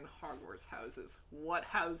characters were in Hogwarts houses, what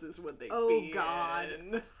houses would they Oh, be God.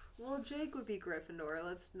 in? Well, Jake would be Gryffindor.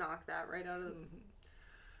 Let's knock that right out of the...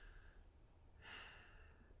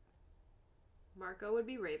 Marco would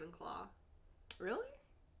be Ravenclaw. Really?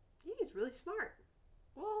 Yeah, he's really smart.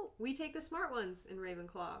 Well, We take the smart ones in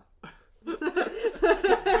Ravenclaw.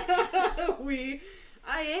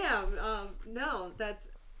 I am. No, that's...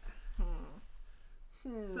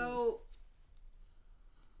 So,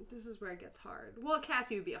 this is where it gets hard. Well,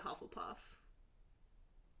 Cassie would be a Hufflepuff.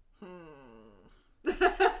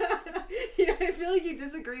 Yeah, I feel like you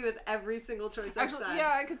disagree with every single choice I've actually, said.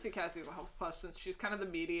 yeah, I could see Cassie as a Hufflepuff since she's kind of the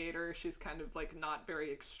mediator. She's kind of like not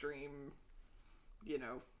very extreme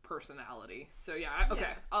personality. So yeah, okay.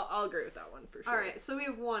 Yeah. I'll agree with that one for sure. All right, so we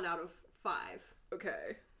have 1 out of 5.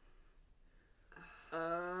 Okay. Do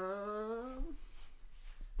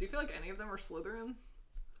you feel like any of them are Slytherin?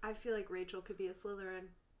 I feel like Rachel could be a Slytherin.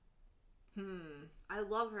 I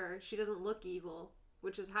love her. She doesn't look evil,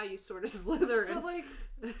 which is how you sort of Slytherin. But like,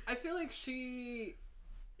 I feel like she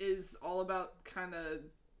is all about kind of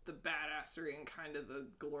the badassery and kind of the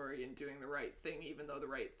glory in doing the right thing, even though the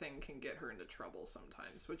right thing can get her into trouble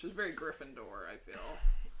sometimes, which is very Gryffindor, I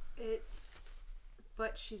feel.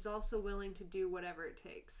 But she's also willing to do whatever it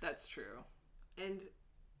takes. That's true. And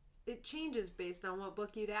it changes based on what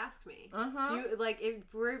book you'd ask me. Uh-huh. Do you, like,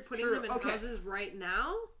 if we're putting True. them in Okay. houses right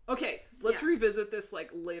now? Okay, let's Yeah. revisit this, like,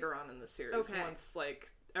 later on in the series. Okay. Once, like,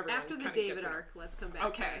 everyone After the kinda David gets it. arc, let's come back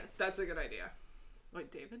Okay, to this. that's a good idea. Wait,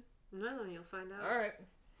 David? No, you'll find out. All right.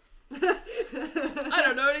 I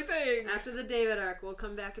don't know anything! After the David arc, we'll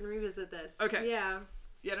come back and revisit this. Okay. Yeah.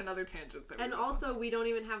 Yet another tangent. That And we also, we don't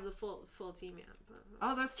even have the full team yet.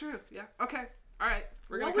 Oh, that's true. Yeah. Okay. All right.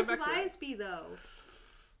 We're gonna What come would back to Tobias that. be, though?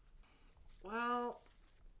 Well,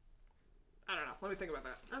 I don't know. Let me think about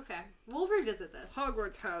that. Okay. We'll revisit this.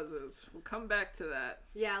 Hogwarts houses. We'll come back to that.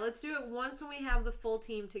 Yeah, let's do it once when we have the full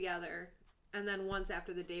team together, and then once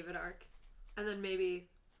after the David arc, and then maybe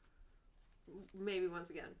once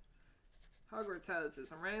again. Hogwarts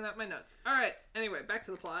houses. I'm writing that in my notes. All right. Anyway, back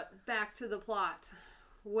to the plot. Back to the plot,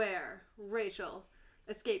 where Rachel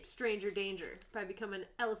escapes stranger danger by becoming an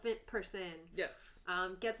elephant person. Yes.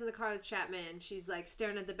 Gets in the car with Chapman. She's like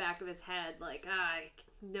staring at the back of his head, like, I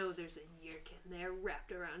know there's a yerk in there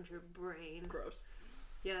wrapped around your brain. Gross.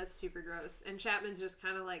 Yeah, that's super gross. And Chapman's just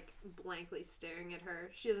kind of like blankly staring at her.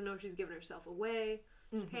 She doesn't know if she's giving herself away.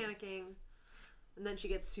 She's panicking. And then she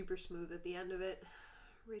gets super smooth at the end of it.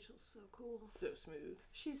 Rachel's so cool. So smooth.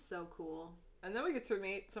 She's so cool. And then we get to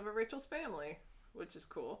meet some of Rachel's family, which is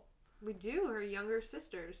cool. We do, her younger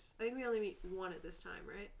sisters. I think we only meet one at this time,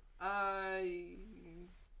 right?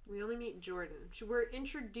 We only meet Jordan. We're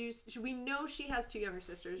introduced. We know she has 2 younger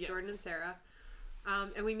sisters, Yes. Jordan and Sarah.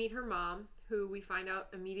 And we meet her mom, who we find out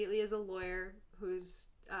immediately is a lawyer who's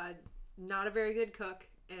not a very good cook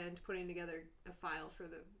and putting together a file for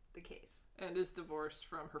the case. And is divorced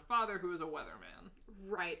from her father, who is a weatherman.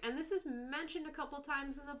 Right. And this is mentioned a couple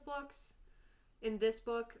times in the books, in this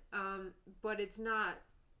book, but it's not.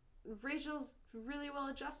 Rachel's really well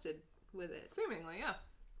adjusted with it. Seemingly, yeah.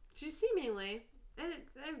 She's seemingly, and it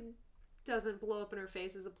doesn't blow up in her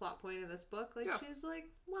face as a plot point in this book. Like, Yeah. she's, like,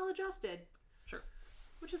 well adjusted. Sure.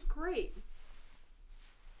 Which is great.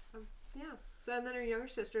 Yeah. So, and then her younger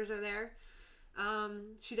sisters are there.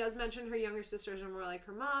 She does mention her younger sisters are more like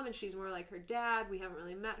her mom, and she's more like her dad. We haven't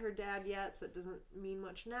really met her dad yet, so it doesn't mean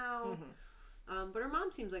much now. But her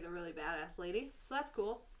mom seems like a really badass lady, so that's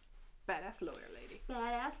cool. Badass lawyer lady.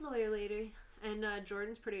 Badass lawyer lady. And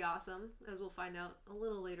Jordan's pretty awesome, as we'll find out a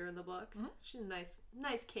little later in the book. She's a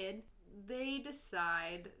nice kid. They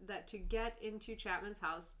decide that to get into Chapman's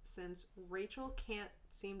house, since Rachel can't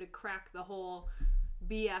seem to crack the whole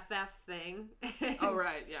BFF thing. Oh,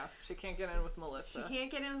 right, yeah. She can't get in with Melissa. She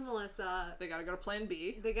can't get in with Melissa. They gotta go to plan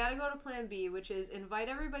B. They gotta go to plan B, which is invite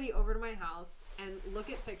everybody over to my house and look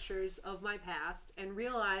at pictures of my past and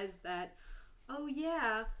realize that, oh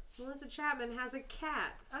yeah, Melissa Chapman has a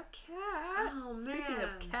cat. A cat? Oh, Speaking man.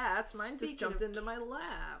 of cats, mine Speaking just jumped of into my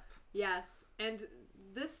lap. Yes, and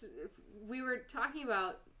this, we were talking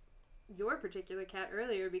about your particular cat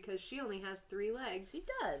earlier because she only has 3 legs. She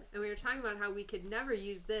does. And we were talking about how we could never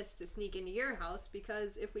use this to sneak into your house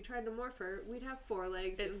because if we tried to morph her, we'd have 4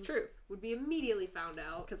 legs. It's and true. Would be immediately found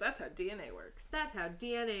out. Because that's how DNA works. That's how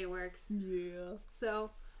DNA works. Yeah.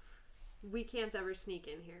 So, we can't ever sneak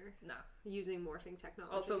in here No. using morphing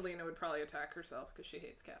technology. Also, Lena would probably attack herself because she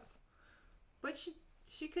hates cats. But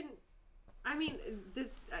she couldn't. I mean,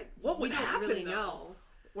 this. What we would don't happen, really though? know.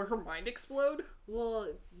 Will her mind explode? Well,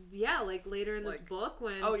 yeah, like later in this Like- book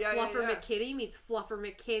when Oh, yeah, yeah, Fluffer yeah. McKitty meets Fluffer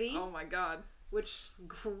McKitty, Oh my god. which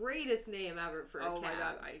greatest name ever for a cat. Oh my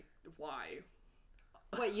god. Why?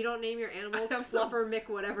 What, you don't name your animals I have some- Fluffer Mick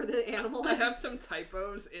whatever the animal I is? have some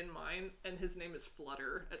typos in mine, and his name is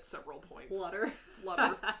Flutter at several points. Flutter.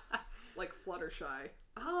 Flutter. Like Fluttershy.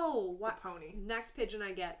 Oh, The what? pony. Next pigeon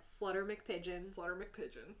I get, Flutter McPigeon. Flutter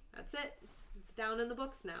McPigeon. That's it. It's down in the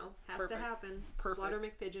books now. Has Perfect. to happen. Perfect. Flutter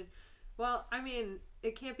McPigeon. Well, I mean,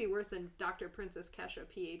 it can't be worse than Dr. Princess Kesha,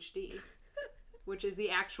 PhD, which is the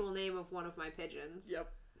actual name of one of my pigeons.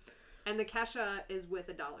 Yep. And the Kesha is with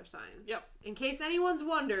a $. Yep. In case anyone's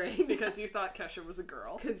wondering. Because you thought Kesha was a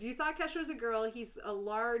girl. Because you thought Kesha was a girl. He's a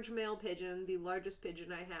large male pigeon, the largest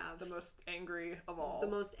pigeon I have. The most angry of all. The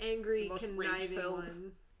most angry, The most conniving rage-filled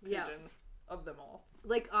one. pigeon Yeah. of them all.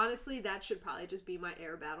 Like, honestly, that should probably just be my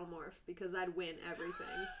air battle morph, because I'd win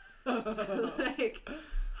everything. Like,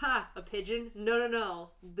 ha, a pigeon? No.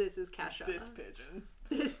 This is Kesha. This pigeon.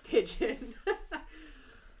 This pigeon.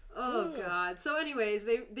 Oh, God. So, anyways,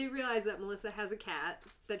 they realize that Melissa has a cat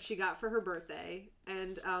that she got for her birthday,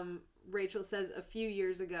 and Rachel says a few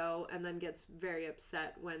years ago, and then gets very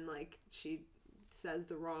upset when, like, she says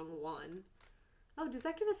the wrong one. Oh, does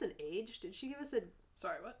that give us an age? Did she give us a...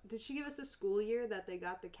 Sorry, what? Did she give us a school year that they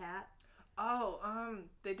got the cat? Oh,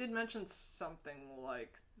 they did mention something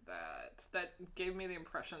like that. That gave me the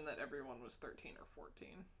impression that everyone was 13 or 14.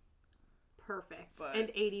 Perfect. But-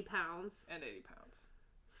 and 80 pounds. And 80 pounds.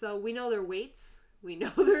 So we know their weights. We know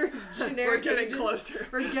their generic We're getting ages. closer.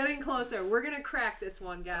 We're getting closer. We're going to crack this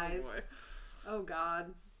one, guys. Oh, boy. Oh,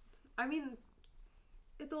 God. I mean,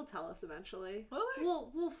 they'll tell us eventually. Will they?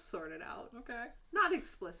 We'll sort it out. Okay. Not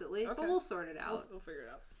explicitly, but Okay. we'll sort it out. We'll figure it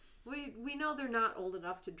out. We know they're not old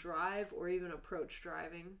enough to drive or even approach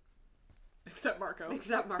driving. Except Marco.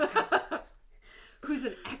 Except Marco, who's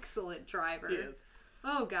an excellent driver. He is.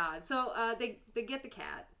 Oh, God. So they get the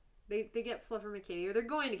cat. They get Fluffer McKitty, or they're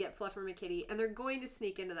going to get Fluffer McKitty, and they're going to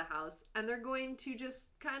sneak into the house, and they're going to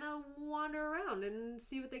just kind of wander around and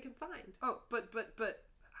see what they can find. Oh, but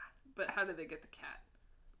how did they get the cat?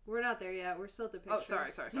 We're not there yet. We're still at the picture. Oh,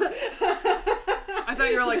 sorry. I thought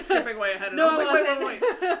you were, like, skipping way ahead. And No, I was like,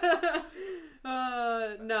 I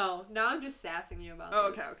wait. No, I'm just sassing you about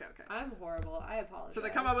Oh, this. okay. I'm horrible. I apologize. So they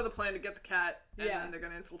come up with a plan to get the cat, and Yeah. then they're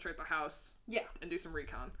going to infiltrate the house Yeah. and do some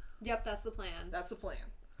recon. Yep, that's the plan. That's the plan.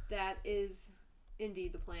 That is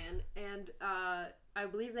indeed the plan. And I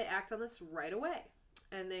believe they act on this right away.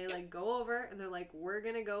 And they, like, go over, and they're like, we're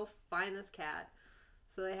going to go find this cat.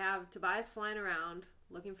 So they have Tobias flying around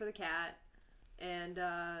looking for the cat. And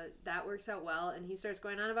that works out well. And he starts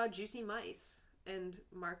going on about juicy mice. And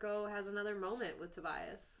Marco has another moment with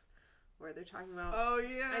Tobias where they're talking about, Oh,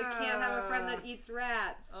 yeah. I can't have a friend that eats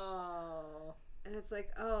rats. Oh. And it's like,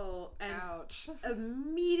 oh. And Ouch.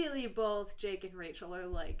 immediately both Jake and Rachel are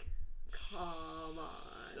like, come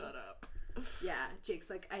on. Shut up. Yeah, Jake's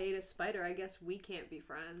like, I ate a spider. I guess we can't be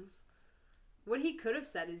friends. What he could have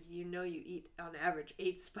said is, you eat on average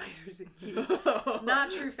 8 spiders a year.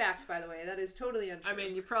 Not true facts, by the way. That is totally untrue. I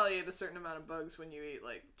mean, you probably ate a certain amount of bugs when you eat,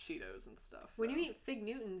 like, Cheetos and stuff. when you though. eat Fig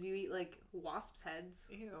Newtons, you eat, like, wasps' heads.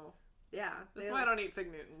 Ew. Yeah. That's they, why like- I don't eat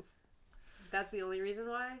Fig Newtons. That's the only reason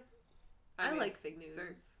why? I mean, like Fig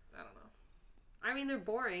Newtons. I don't know. I mean, they're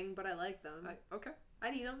boring, but I like them. Okay.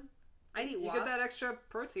 I'd eat them. I'd eat You wasps. get that extra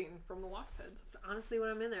protein from the wasp heads. It's honestly what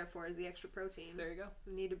I'm in there for, is the extra protein. There you go.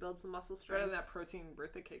 I need to build some muscle Better strength. than that protein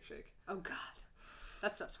birthday cake shake. Oh, God.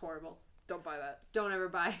 That stuff's horrible. Don't buy that. Don't ever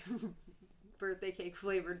buy birthday cake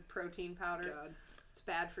flavored protein powder. God. It's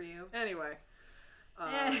bad for you. Anyway.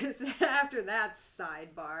 Yes, after that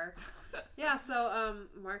sidebar. Yeah, so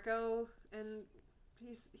Marco, and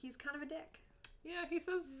he's kind of a dick. Yeah, he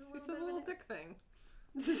says bit a of a little dick. dick thing.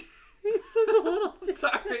 He says a little dick.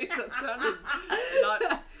 Sorry, that sounded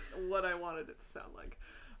not what I wanted it to sound like.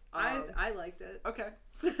 I liked it. Okay.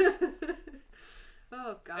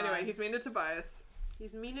 Oh, God. Anyway, he's mean to Tobias.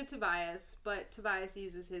 He's mean to Tobias, but Tobias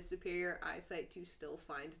uses his superior eyesight to still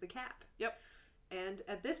find the cat. Yep. And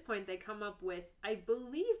at this point, they come up with, I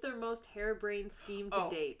believe, their most harebrained scheme to Oh.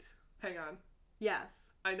 date. Hang on.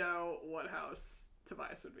 Yes. I know what house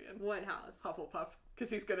Tobias would be in. What house? Hufflepuff. Because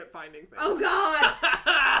he's good at finding things. Oh, God!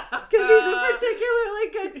 Because he's a particularly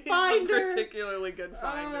good He's finder. a particularly good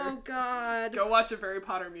finder. Oh, God. Go watch a Harry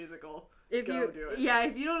Potter musical. If Go you, do it. Yeah,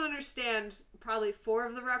 if you don't understand probably 4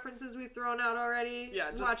 of the references we've thrown out already, Yeah,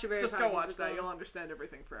 just, watch a Harry just Potter go watch musical. that. You'll understand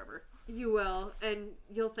everything forever. You will, and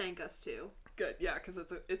you'll thank us too. Good, yeah, because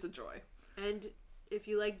it's a joy. And if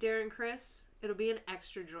you like Darren Criss, it'll be an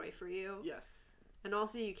extra joy for you. Yes. And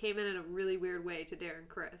also, you came in a really weird way to Darren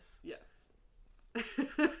Criss. Yes. Oh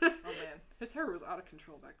man, his hair was out of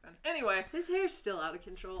control back then. Anyway, His hair's still out of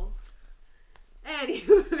control.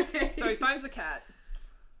 Anyway. so he finds the cat.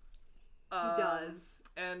 He does.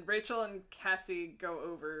 And Rachel and Cassie go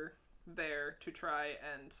over there to try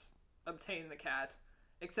and obtain the cat.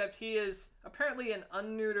 Except he is apparently an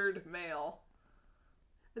unneutered male.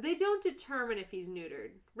 They don't determine if he's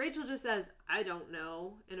neutered. Rachel just says, I don't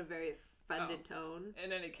know, in a very offended tone.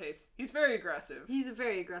 In any case, he's very aggressive. He's a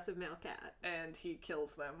very aggressive male cat. And he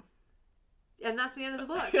kills them. And that's the end of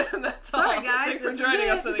the book. And that's Sorry, all. guys. Thanks for this joining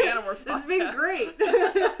is us it. on the Animorphs This has podcast. been great.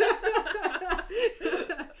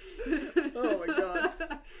 Oh my god.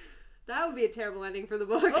 That would be a terrible ending for the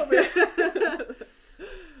book. Oh, man.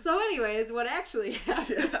 So anyways, what actually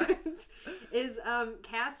happens is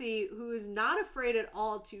Cassie, who is not afraid at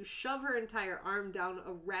all to shove her entire arm down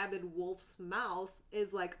a rabid wolf's mouth,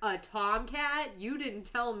 is like, a tomcat? You didn't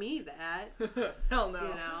tell me that. Hell no.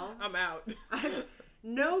 You know? I'm out.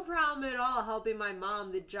 No problem at all helping my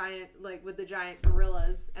mom, with the giant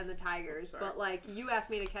gorillas and the tigers. Sorry. But, like, you asked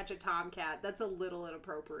me to catch a tomcat. That's a little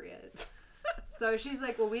inappropriate. So she's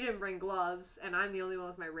like, well, we didn't bring gloves, and I'm the only one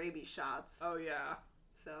with my rabies shots. Oh, yeah.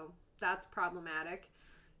 So that's problematic.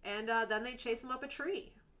 And then they chase him up a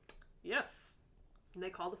tree. Yes. And they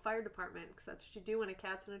call the fire department, because that's what you do when a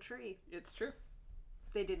cat's in a tree. It's true.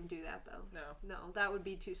 They didn't do that, though. No. No, that would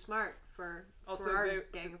be too smart for Also, our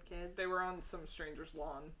gang of kids. They were on some stranger's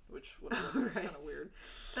lawn, which would have been kind of weird.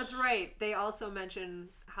 That's right. They also mention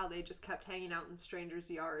how they just kept hanging out in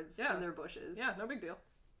strangers' yards and their bushes. Yeah, no big deal.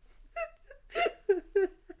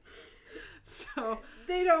 So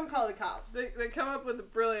they don't call the cops. They come up with a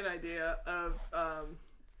brilliant idea of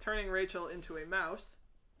turning Rachel into a mouse.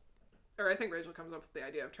 Or I think Rachel comes up with the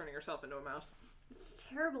idea of turning herself into a mouse. It's a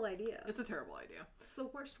terrible idea. It's a terrible idea. It's the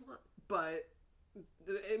worst one. But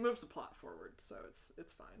it moves the plot forward, so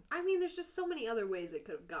it's fine. I mean, there's just so many other ways they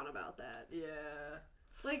could have gone about that. Yeah.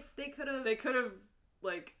 Like, they could have,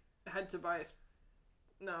 like, had Tobias...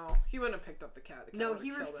 No, he wouldn't have picked up the cat. No,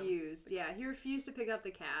 he refused. Yeah, he refused to pick up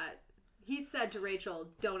the cat. He said to Rachel,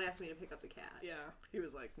 don't ask me to pick up the cat. Yeah, he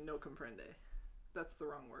was like, no comprende. That's the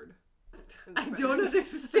wrong word. I don't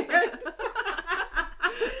understand.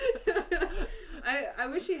 I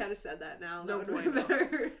wish he had said that now. No that would have been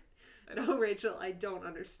better. No, Rachel, I don't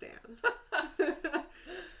understand.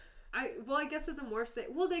 I guess with the morphs,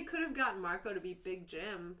 they could have gotten Marco to be Big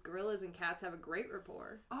Jim. Gorillas and cats have a great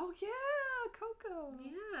rapport. Oh, yeah, Coco.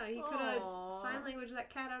 Yeah, he could have sign language that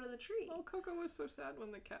cat out of the tree. Oh, Coco was so sad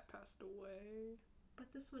when the cat passed away. But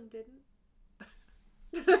this one didn't.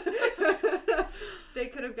 They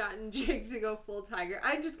could have gotten Jake to go full tiger.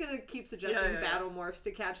 I'm just gonna keep suggesting battle morphs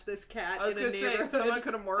to catch this cat I was in a gonna neighborhood. say, someone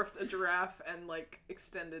could have morphed a giraffe and, like,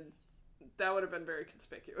 extended. That would have been very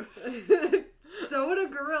conspicuous. So would a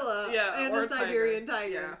gorilla and a Siberian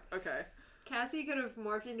tiger. Yeah, okay. Cassie could have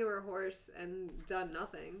morphed into her horse and done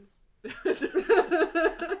nothing.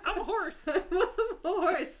 I'm a horse. I'm a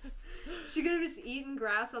horse. She could have just eaten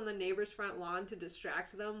grass on the neighbor's front lawn to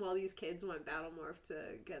distract them while these kids went battle morph to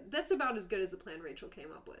get... That's about as good as the plan Rachel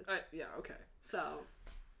came up with. Yeah, okay. So,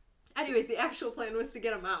 anyways, the actual plan was to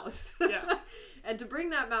get a mouse. Yeah. And to bring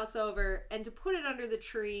that mouse over and to put it under the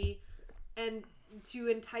tree and to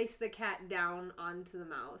entice the cat down onto the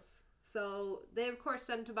mouse. So they, of course,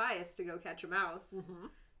 send Tobias to go catch a mouse. Mm-hmm.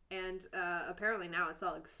 And apparently now it's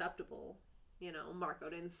all acceptable. You know, Marco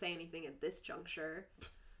didn't say anything at this juncture.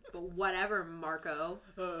 But whatever, Marco.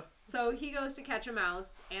 So he goes to catch a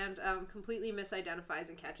mouse and completely misidentifies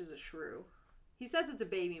and catches a shrew. He says it's a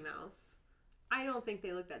baby mouse. I don't think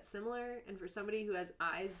they look that similar. And for somebody who has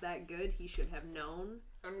eyes that good, he should have known.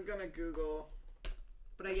 I'm gonna Google.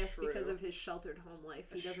 But I guess shrew. Because of his sheltered home life,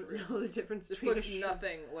 he doesn't shrew. know the difference This between looks a shrew.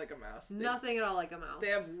 nothing like a mouse. Nothing at all like a mouse. They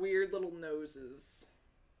have weird little noses.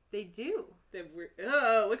 They do. They have weird...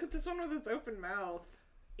 Ugh, look at this one with its open mouth.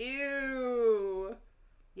 Ew.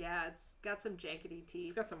 Yeah, it's got some jankety teeth.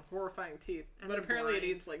 It's got some horrifying teeth. And but they're apparently blind. it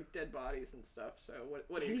eats, like, dead bodies and stuff, so what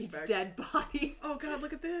do It you eats expect? dead bodies. Oh, God,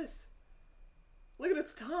 look at this. Look at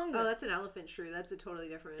its tongue. Oh, that's an elephant shrew. That's a totally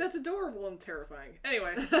different... That's adorable and terrifying.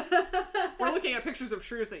 Anyway, we're looking at pictures of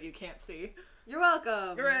shrews that you can't see. You're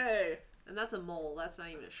welcome. Hooray! And that's a mole. That's not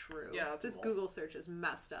even a shrew. Yeah, it's a this mole. Google search is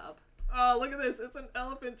messed up. Oh, look at this. It's an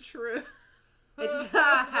elephant shrew. It's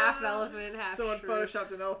half elephant, half Someone shrew.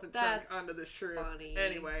 photoshopped an elephant That's trunk onto the shrew. Funny.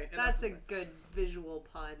 Anyway. That's a good visual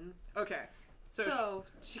pun. Okay. So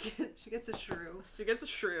she gets a shrew. She gets a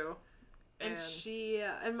shrew. And she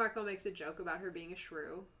and Marco makes a joke about her being a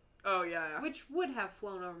shrew. Oh, yeah. Which would have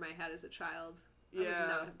flown over my head as a child. I would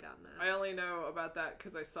not have gotten that. I only know about that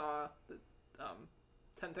because I saw the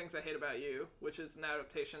 10 Things I Hate About You, which is an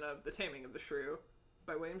adaptation of The Taming of the Shrew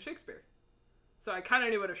by William Shakespeare. So I kind of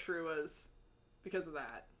knew what a shrew was because of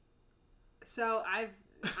that. So I'm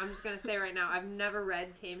just going to say right now, I've never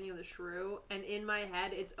read Taming of the Shrew, and in my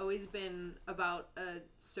head, it's always been about a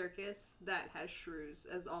circus that has shrews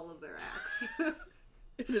as all of their acts.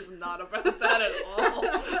 It is not about that at all.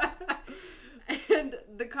 And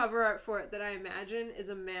the cover art for it that I imagine is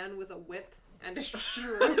a man with a whip and a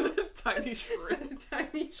shrew. Tiny shrew.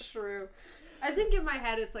 Tiny shrew. I think in my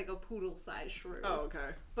head it's like a poodle-sized shrew. Oh,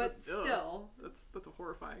 okay. But still. That's a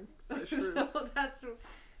horrifying size shrew. So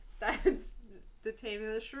that's the Taming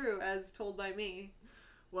of the Shrew as told by me.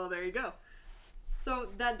 Well, there you go. So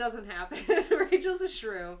that doesn't happen. Rachel's a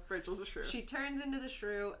shrew. Rachel's a shrew. She turns into the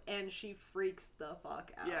shrew and she freaks the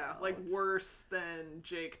fuck out. Yeah, like worse than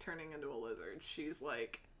Jake turning into a lizard. She's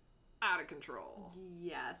like out of control.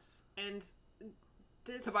 Yes. And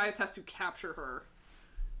this Tobias has to capture her.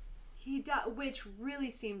 he does, which really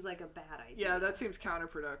seems like a bad idea. Yeah, that seems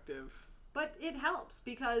counterproductive. But it helps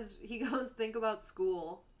because he goes, think about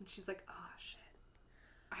school. And she's like, oh, shit.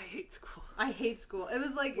 I hate school. I hate school. It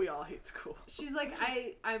was like... We all hate school. She's like,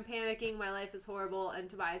 I'm panicking. My life is horrible. And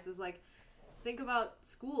Tobias is like, think about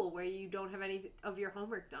school where you don't have any of your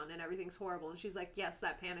homework done and everything's horrible. And she's like, yes,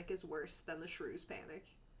 that panic is worse than the shrew's panic.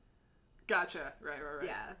 Gotcha. Right.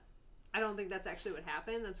 Yeah. I don't think that's actually what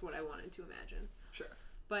happened. That's what I wanted to imagine. Sure.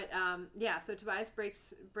 But, yeah, so Tobias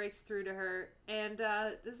breaks through to her. And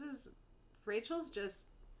this is... Rachel's just...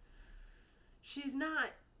 She's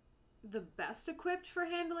not the best equipped for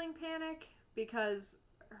handling panic because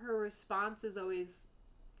her response is always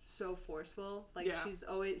so forceful. Like, yeah.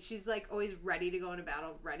 she's like always ready to go into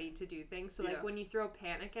battle, ready to do things. So, like, when you throw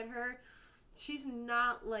panic at her, she's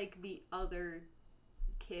not like the other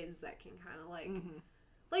kids that can kind of, like... Mm-hmm.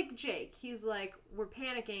 Like Jake. He's like, we're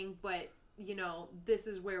panicking, but... You know, this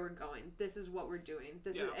is where we're going. This is what we're doing.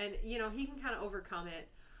 And you know, he can kind of overcome it.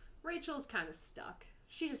 Rachel's kind of stuck.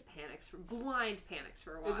 She just blind panics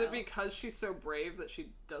for a while. Is it because she's so brave that she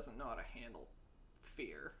doesn't know how to handle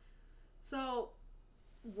fear? So,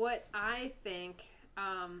 what I think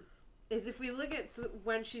is if we look at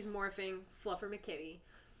when she's morphing Fluffer McKitty,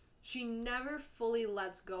 she never fully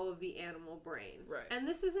lets go of the animal brain. Right. And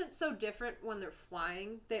this isn't so different when they're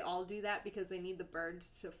flying. They all do that because they need the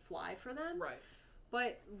birds to fly for them. Right.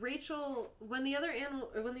 But Rachel, when the other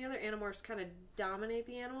animorphs kind of dominate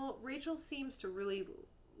the animal, Rachel seems to really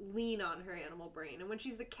lean on her animal brain. And when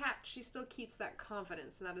she's the cat, she still keeps that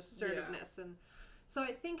confidence and that assertiveness. Yeah. And so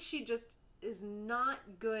I think she just is not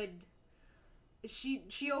good. She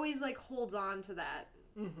always like holds on to that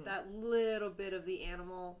that little bit of the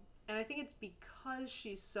animal. And I think it's because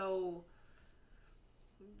she is so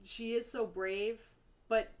brave,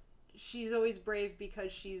 but she's always brave because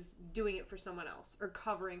she's doing it for someone else or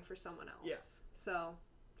covering for someone else. Yeah. So,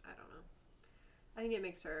 I don't know. I think it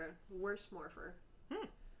makes her a worse morpher.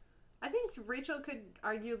 I think Rachel could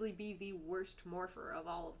arguably be the worst morpher of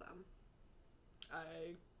all of them.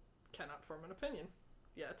 I cannot form an opinion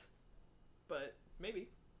yet, but maybe.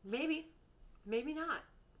 Maybe. Maybe not.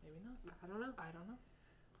 Maybe not. I don't know.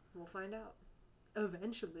 We'll find out.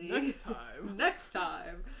 Eventually. Next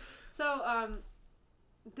time. So,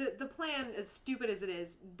 the plan, as stupid as it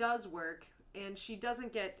is, does work, and she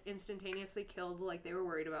doesn't get instantaneously killed like they were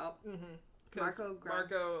worried about. Marco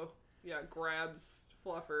grabs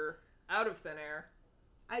Fluffer out of thin air.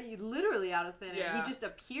 Literally out of thin air. He just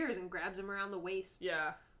appears and grabs him around the waist.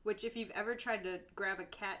 Yeah. Which, if you've ever tried to grab a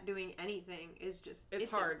cat doing anything, is just... It's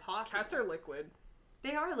hard. Impossible. Cats are liquid.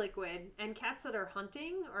 They are liquid, and cats that are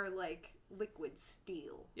hunting are like liquid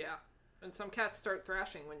steel. Yeah. And some cats start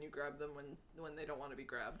thrashing when you grab them when they don't want to be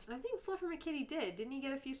grabbed. I think Fluffer McKitty did. Didn't he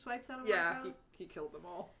get a few swipes out of Marco? Yeah, he killed them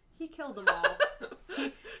all. He killed them all.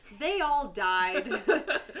 They all died.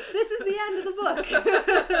 This is the end of the book.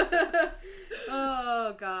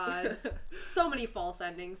 Oh, God. So many false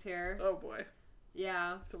endings here. Oh, boy.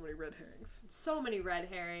 Yeah. So many red herrings. So many red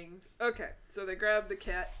herrings. Okay, so they grab the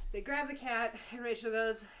cat. And Rachel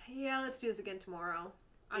goes, yeah, let's do this again tomorrow.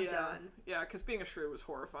 I'm done. Yeah, because being a shrew was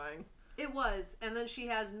horrifying. It was. And then she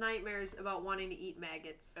has nightmares about wanting to eat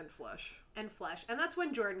maggots. And flesh. And that's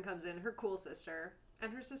when Jordan comes in, her cool sister.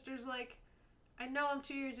 And her sister's like, I know I'm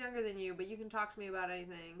 2 years younger than you, but you can talk to me about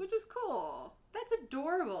anything. Which is cool. That's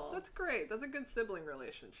adorable. That's great. That's a good sibling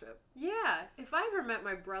relationship. Yeah. If I ever met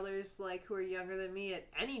my brothers, like, who are younger than me at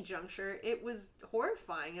any juncture, it was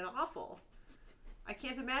horrifying and awful. I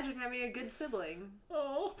can't imagine having a good sibling.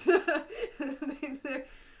 Oh.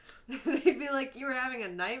 They'd be like, you were having a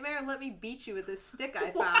nightmare? Let me beat you with this stick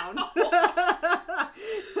I found.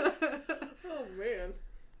 Oh, man.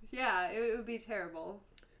 Yeah, it would be terrible.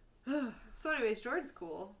 So anyways, Jordan's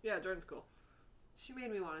cool. Yeah, Jordan's cool. She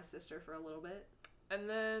made me want a sister for a little bit. And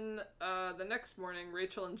then the next morning,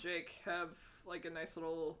 Rachel and Jake have like a nice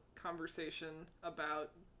little conversation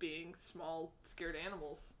about being small, scared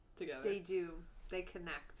animals together. They do. They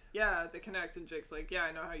connect. Yeah, they connect, and Jake's like, yeah,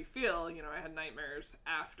 I know how you feel. You know, I had nightmares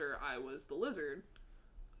after I was the lizard.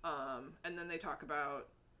 And then they talk about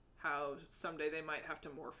how someday they might have to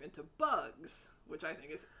morph into bugs, which I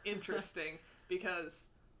think is interesting because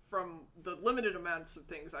from the limited amounts of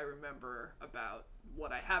things I remember about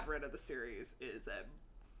what I have read of the series is that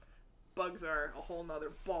bugs are a whole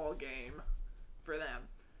nother ball game for them.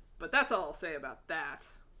 But that's all I'll say about that.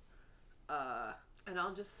 And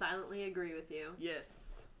I'll just silently agree with you. Yes.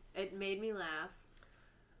 It made me laugh.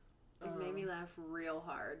 It made me laugh real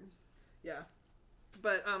hard. Yeah.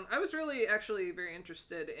 But I was really actually very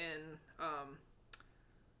interested in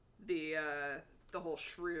the whole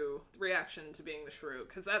shrew reaction to being the shrew,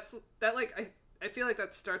 because I feel like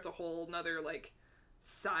that starts a whole nother like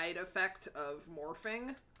side effect of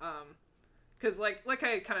morphing, because like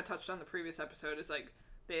I kind of touched on the previous episode, is like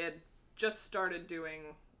they had just started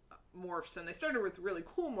doing morphs, and they started with really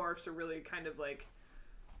cool morphs, or really kind of like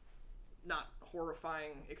not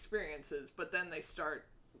horrifying experiences, but then they start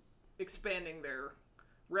expanding their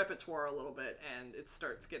repertoire a little bit, and it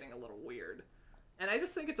starts getting a little weird. And I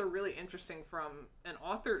just think it's a really interesting, from an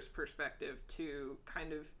author's perspective, to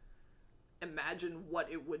kind of imagine what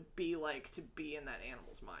it would be like to be in that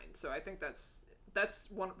animal's mind. So I think that's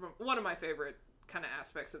one of my favorite kind of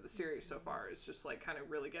aspects of the series so far, is just like kind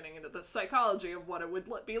of really getting into the psychology of what it would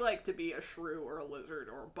be like to be a shrew or a lizard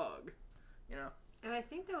or a bug, you know? And I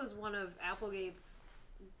think that was one of Applegate's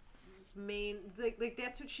main, like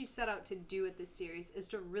that's what she set out to do with this series, is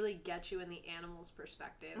to really get you in the animal's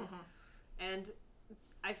perspective. And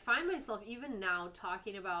I find myself even now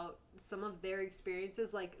talking about some of their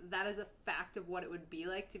experiences, like that is a fact of what it would be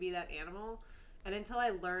like to be that animal. And until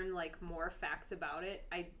I learn like more facts about it,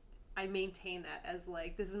 I maintain that as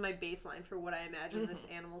like, this is my baseline for what I imagine this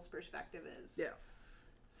animal's perspective is. Yeah.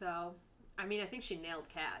 So, I mean, I think she nailed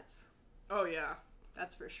cats. Oh yeah.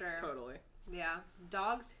 That's for sure. Totally. Yeah.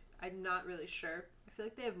 Dogs, I'm not really sure. I feel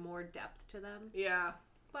like they have more depth to them. Yeah.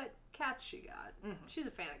 But cats she got. She's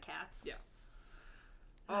a fan of cats. Yeah.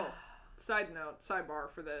 Oh, sidebar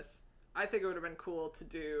for this. I think it would have been cool to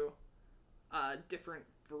do different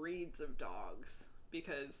breeds of dogs,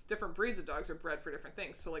 because different breeds of dogs are bred for different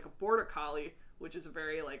things. So like a Border Collie, which is a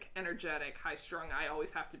very like energetic, high-strung, I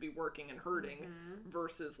always have to be working and herding,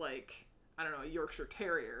 versus like, I don't know, a Yorkshire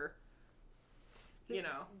Terrier. You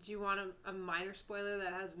know. Do you want a minor spoiler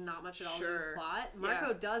that has not much at all to do Sure. with plot?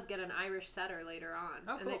 Marco does get an Irish setter later on.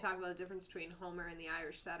 Oh, and cool. they talk about the difference between Homer and the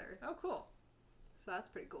Irish setter. Oh, cool. So that's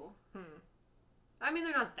pretty cool. I mean,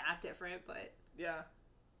 they're not that different, but... Yeah.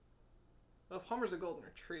 Well, if Homer's a golden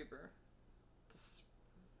retriever...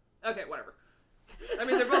 Okay, whatever. I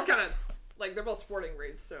mean, they're both kind of... Like, they're both sporting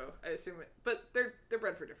breeds, so I assume it... But they're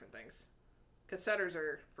bred for different things. Because setters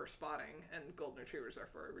are for spotting, and golden retrievers are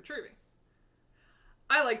for retrieving.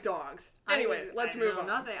 I like dogs. Anyway, let's move on.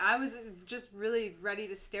 Nothing. I was just really ready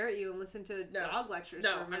to stare at you and listen to dog lectures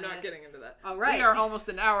for a minute. No, I'm not getting into that. All right. We are almost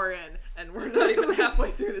an hour in, and we're not even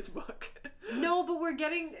halfway through this book. No, but we're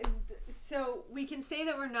getting... So, we can say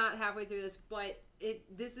that we're not halfway through this, but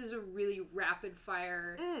this is a really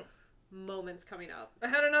rapid-fire moments coming up. I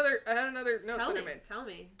had another note Tell that me. I made. Tell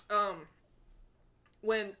me.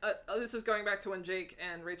 When this is going back to when Jake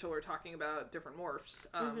and Rachel were talking about different morphs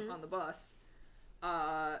on the bus.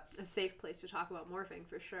 A safe place to talk about morphing,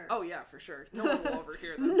 for sure. Oh yeah, for sure. No one will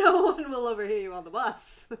overhear that. No one will overhear you on the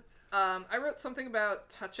bus. I wrote something about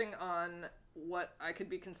touching on what I could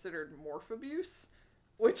be considered morph abuse,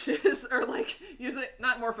 which is, or like using,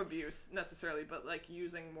 not morph abuse necessarily, but like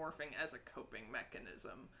using morphing as a coping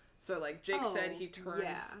mechanism. So like Jake said,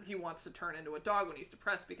 he wants to turn into a dog when he's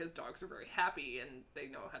depressed, because dogs are very happy and they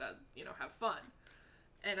know how to, you know, have fun.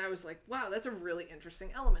 And I was like, wow, that's a really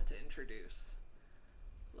interesting element to introduce.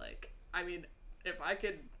 Like, I mean, if I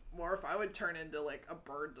could morph, I would turn into like a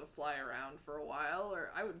bird to fly around for a while, or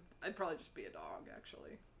I'd probably just be a dog,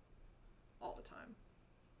 actually, all the time,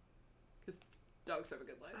 because dogs have a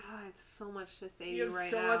good life. Oh, I have so much to say You have right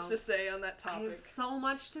so now. much to say on that topic. I have so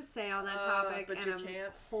much to say on that topic, but and you I'm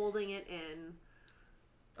can't. holding it in.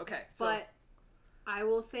 Okay, so But I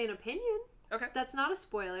will say an opinion. okay, That's not a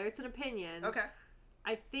spoiler. It's an opinion. okay,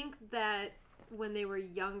 I think that when they were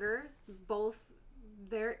younger, both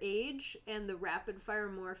their age and the rapid fire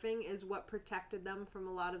morphing is what protected them from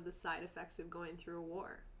a lot of the side effects of going through a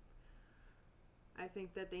war. I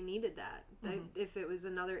think that they needed that. If it was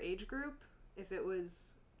another age group, if it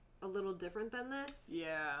was a little different than this,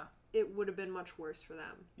 yeah, it would have been much worse for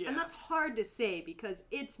them. Yeah. And that's hard to say because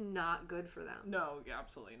it's not good for them. no, yeah,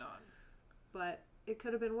 absolutely not. But it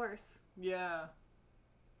could have been worse. Yeah,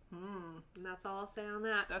 And that's all I'll say on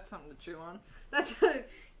that. that's something to chew on. That's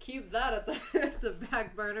keep that at the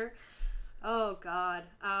back burner. Oh God.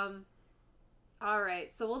 All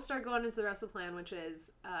right. So we'll start going into the rest of the plan, which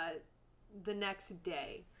is the next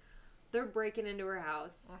day. They're breaking into her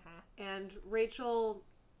house, and Rachel,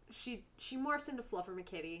 she morphs into Fluffer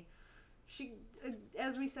McKitty. She,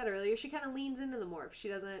 as we said earlier, she kind of leans into the morph. She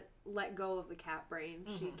doesn't let go of the cat brain.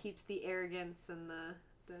 She keeps the arrogance and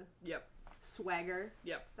the Yep. Swagger.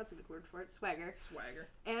 Yep. That's a good word for it. Swagger. Swagger.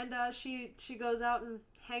 And she goes out and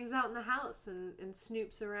hangs out in the house and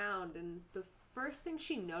snoops around. And the first thing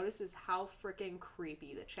she notices how freaking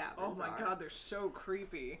creepy the Chapmans are. Oh my god, they're so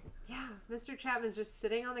creepy. Yeah, Mr. Chapman's just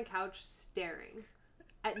sitting on the couch staring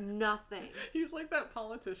at nothing. He's like that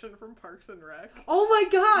politician from Parks and Rec. Oh my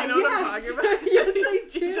god, You know what I'm yes! talking about? Yes, I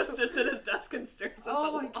do. He just sits at his desk and stares at the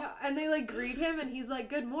Oh my wall. god. And they like greet him and he's like,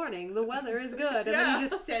 "Good morning, the weather is good." And then Yeah. he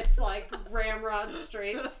just sits like ramrod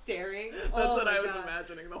straight staring. That's Oh what my I was God.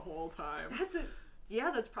 imagining the whole time.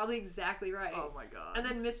 That's probably exactly right. Oh my god. And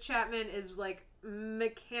then Miss Chapman is like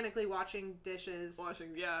mechanically washing dishes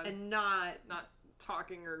and not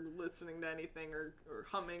talking or listening to anything or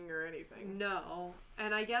humming or anything. no.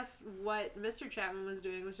 And I guess what Mr. Chapman was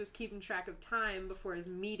doing was just keeping track of time before his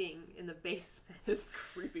meeting in the basement. His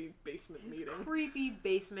creepy basement His meeting. creepy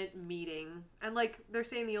basement meeting. And like they're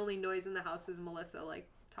saying the only noise in the house is Melissa like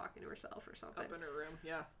talking to herself or something. Up in her room,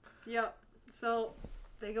 yeah. Yep. So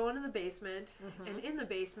they go into the basement, and in the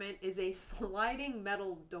basement is a sliding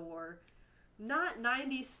metal door. Not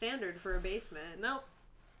 90s standard for a basement. Nope.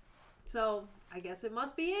 So I guess it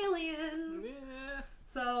must be aliens. Yeah.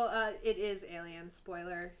 So it is alien.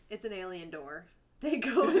 Spoiler. It's an alien door. They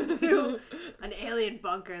go into an alien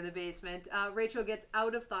bunker in the basement. Rachel gets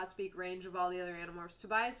out of Thoughtspeak range of all the other Animorphs.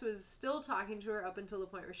 Tobias was still talking to her up until the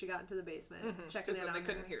point where she got into the basement, checking Because in then on they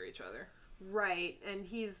couldn't her. hear each other. Right, and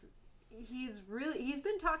he's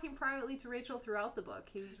been talking privately to Rachel throughout the book.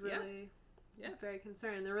 He's really very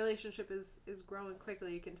concerned. The relationship is growing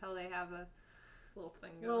quickly. You can tell they have a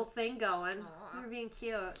Little thing going. Aww. They're being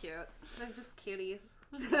cute. Cute. They're just cuties.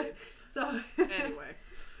 Cute. So Anyway.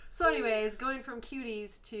 So anyways, going from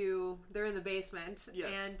cuties to they're in the basement Yes.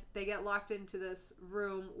 and they get locked into this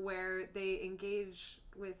room where they engage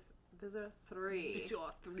with Visor 3.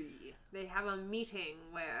 Visor 3. They have a meeting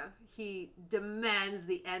where he demands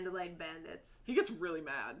the Andalite bandits. He gets really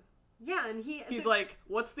mad. Yeah, and He's like,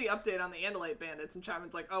 what's the update on the Andalite bandits? And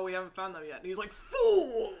Chapman's like, oh, we haven't found them yet. And he's like,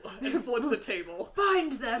 fool! And he flips the table.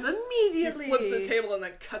 find them immediately. He flips the table and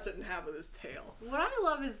then cuts it in half with his tail. What I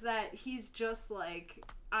love is that he's just like,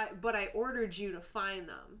 but I ordered you to find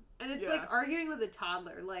them. And it's like arguing with a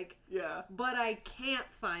toddler, like, yeah, but I can't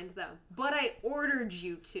find them. But I ordered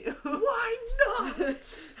you to. Why not?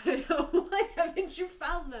 I know, why haven't you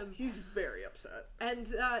found them? He's very upset.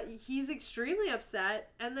 And he's extremely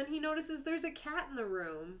upset, and then he notices there's a cat in the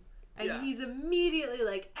room. And he's immediately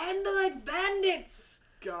like, Andalite bandits!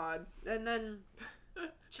 God. And then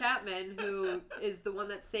Chapman, who is the one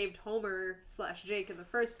that saved Homer / Jake in the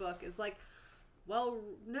first book, is like, well,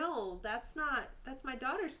 no, that's my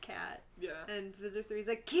daughter's cat. Yeah. And Visor 3's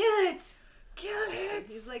like, kill it! Kill it! And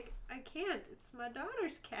he's like, I can't, it's my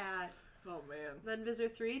daughter's cat. Oh, man. Then Visor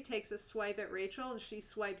 3 takes a swipe at Rachel, and she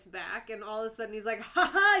swipes back, and all of a sudden he's like,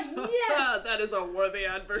 haha, yes! That is a worthy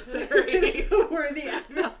adversary. It's a worthy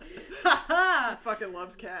adversary. Haha! He fucking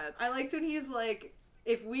loves cats. I liked when he's like,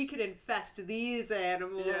 if we could infest these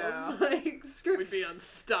animals, like, screw. We'd be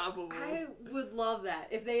unstoppable. I would love that.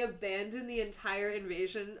 If they abandoned the entire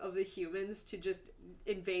invasion of the humans to just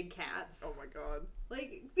invade cats. Oh my god.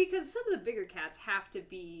 Like, because some of the bigger cats have to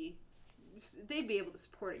be, they'd be able to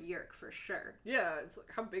support a Yeerk for sure. Yeah, it's like,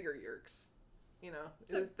 how big are Yeerks? You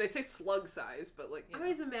know, they say slug size, but like, you I know,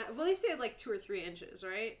 always imagine, well, they say like 2 or 3 inches,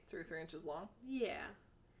 right? 2 or 3 inches long. Yeah.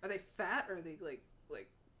 Are they fat or are they like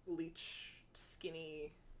leech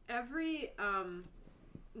skinny? Every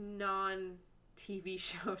non-TV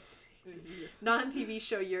shows, non-TV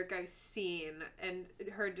show Yeerk I've seen and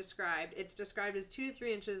heard described, it's described as 2 to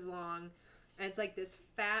 3 inches long, and it's like this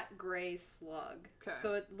fat gray slug. Okay.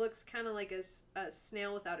 So it looks kind of like a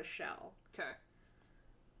snail without a shell. Okay.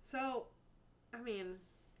 So, I mean,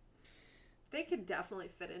 they could definitely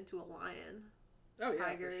fit into a lion. Oh, yeah,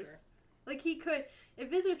 Tigers. for sure. Like, he could,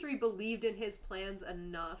 if Visor 3 believed in his plans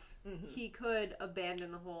enough, Mm-hmm. he could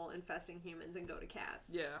abandon the whole infesting humans and go to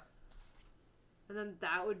cats. Yeah. And then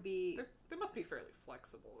that would be... They must be fairly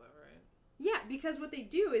flexible, though, right? Yeah, because what they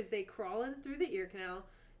do is they crawl in through the ear canal,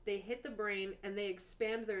 they hit the brain, and they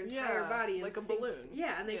expand their entire body. And like a sink, balloon.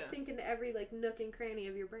 Yeah, and they sink into every, like, nook and cranny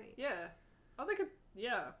of your brain. Yeah. Oh, they could,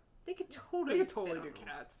 yeah. They could totally They could totally fit do on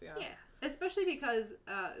them. cats, yeah. Yeah. Especially because,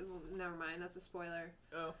 well, never mind, that's a spoiler.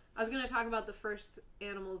 Oh. I was going to talk about the first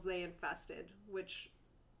animals they infested, which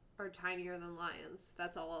are tinier than lions.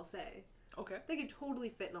 That's all I'll say. Okay. They could totally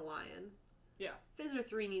fit in a lion. Yeah. Visor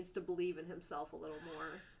 3 needs to believe in himself a little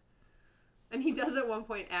more. And he does at one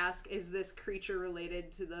point ask, is this creature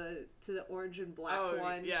related to the orange and black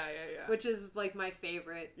one? Yeah. Which is, like, my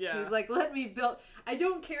favorite. Yeah. He's like, let me build... I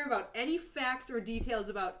don't care about any facts or details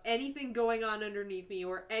about anything going on underneath me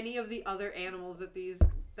or any of the other animals that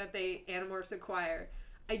they Animorphs acquire.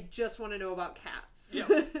 I just want to know about cats.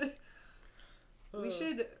 Yep.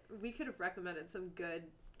 We could have recommended some good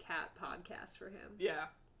cat podcasts for him. Yeah.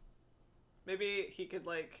 Maybe he could,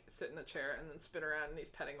 like, sit in a chair and then spin around and he's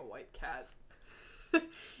petting a white cat.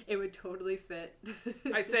 It would totally fit.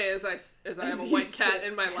 I say as I have a white cat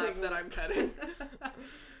in my lap that I'm petting.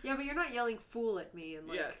 Yeah, but you're not yelling "fool" at me and,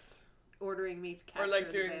 like, Yes. ordering me to capture Or, like,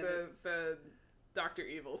 the doing bandits. the Dr.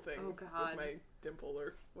 Evil thing. Oh, God. With my dimple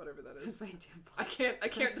or whatever that is. With my dimple. I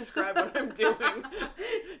can't describe what I'm doing.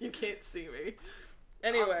 You can't see me.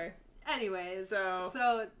 Anyway. Anyways.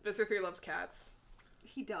 So Visser 3 loves cats.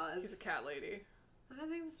 He does. He's a cat lady. I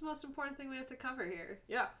think that's the most important thing we have to cover here.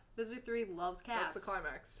 Yeah. Visser 3 loves cats. That's the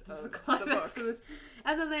climax. That's of the climax the of book. this.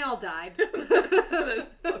 And then they all died.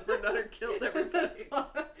 Fluffernutter killed everybody.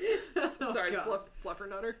 Sorry, God.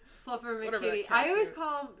 Fluffernutter? Fluffer Whatever McKitty. that cat's I always name.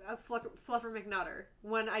 call him Fluffer McNutter.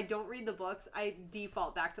 When I don't read the books, I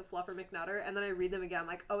default back to Fluffer McNutter, and then I read them again. I'm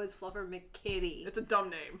like, oh, it's Fluffer McKitty. It's a dumb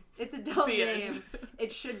name. It's a dumb The name. end.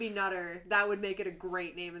 It should be Nutter. That would make it a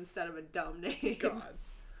great name instead of a dumb name. God.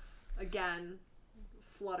 Again,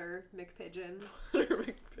 Flutter McPigeon. Flutter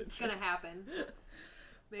It's McPigeon. gonna happen.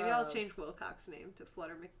 Maybe I'll change Wilcox's name to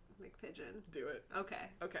Flutter McPigeon. Do it. Okay.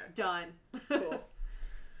 Okay. Done. Cool.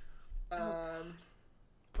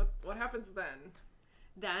 What happens then?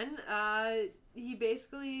 Then, he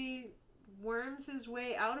basically worms his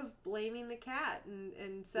way out of blaming the cat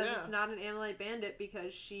and says Yeah. it's not an Analite bandit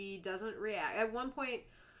because she doesn't react. At one point,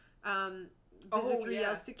 Visser Oh, 3 yeah.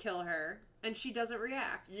 yells to kill her, and she doesn't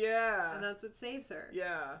react. Yeah. And that's what saves her.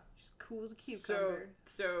 Yeah. She's cool as a cucumber.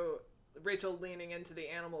 So Rachel leaning into the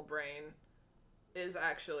animal brain is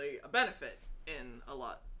actually a benefit in a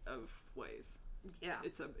lot of ways. Yeah.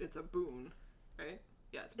 It's a boon, right?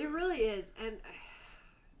 Yeah, it's a It boon. really is, and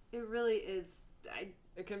it really is.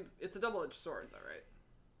 It's a double-edged sword, though, right?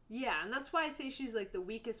 Yeah, and that's why I say she's like the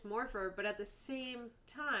weakest morpher, but at the same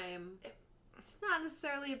time, it's not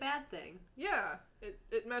necessarily a bad thing. Yeah,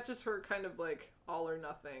 it matches her kind of like all or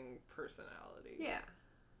nothing personality. Yeah.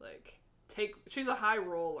 Like she's a high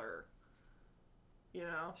roller. You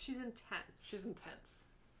know? She's intense. She's intense.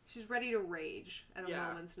 She's ready to rage at a Yeah.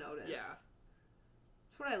 moment's notice. Yeah.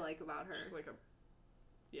 That's what I like about her. She's like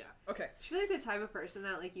yeah. Okay. She'd be like the type of person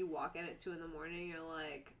that, like, you walk in at 2 a.m, you're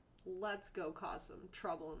like, let's go cause some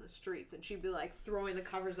trouble in the streets. And she'd be, like, throwing the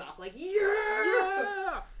covers off, like,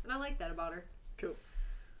 yeah! And I like that about her. Cool.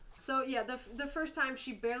 So, yeah, the first time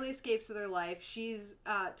she barely escapes with her life, she's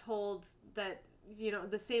told that, you know,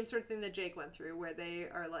 the same sort of thing that Jake went through, where they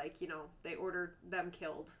are, like, you know, they order them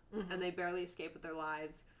killed, and they barely escape with their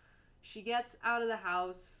lives. She gets out of the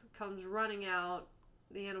house, comes running out.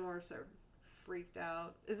 The Animorphs are freaked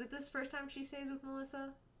out. Is it this first time she stays with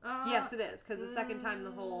Melissa? Yes, it is, because the second time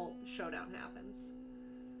the whole showdown happens.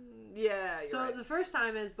 Yeah, you're So right. the first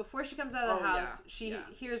time is before she comes out of the Oh, house, yeah, she yeah.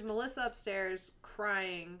 hears Melissa upstairs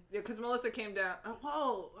crying. Yeah, because Melissa came down. Oh,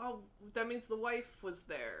 whoa! Oh, that means the wife was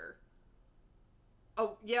there.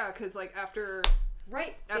 Oh, yeah, because like after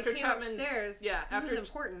Right, After they came Chapman- upstairs. yeah, this after is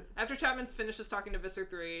important. Chapman finishes talking to Visser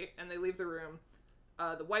 3 and they leave the room,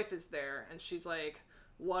 the wife is there and she's like,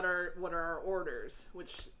 "What are our orders?"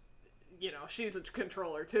 Which, you know, she's a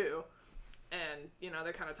controller too, and you know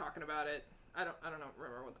they're kind of talking about it. I don't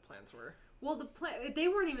remember what the plans were. Well, they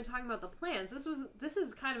weren't even talking about the plans. This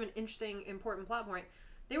is kind of an interesting, important plot point.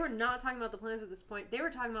 They were not talking about the plans at this point. They were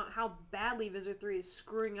talking about how badly Visser 3 is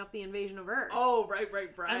screwing up the invasion of Earth. Oh, right.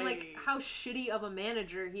 And, like, how shitty of a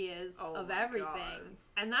manager he is Oh of my everything. God.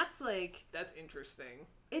 And that's, like, That's interesting.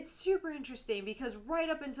 it's super interesting because right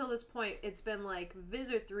up until this point, it's been, like,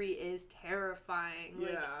 Visser 3 is terrifying.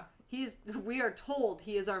 Like, Yeah. we are told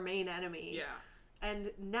he is our main enemy. Yeah. And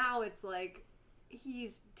now it's like,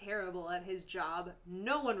 he's terrible at his job.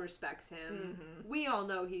 No one respects him. We all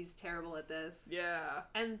know he's terrible at this. Yeah.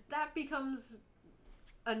 And that becomes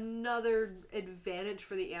another advantage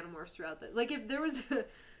for the Animorphs throughout the... Like, if there was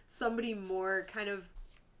somebody more kind of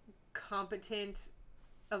competent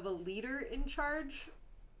of a leader in charge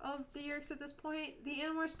of the Yeerks at this point, the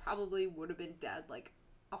Animorphs probably would have been dead, like,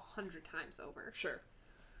 100 times over. Sure.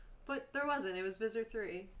 But there wasn't. It was Visser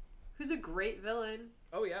 3, who's a great villain,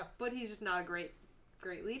 Oh, yeah. but he's just not a great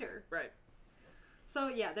leader. Right. So,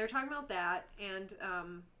 yeah, they're talking about that, and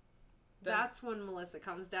that's when Melissa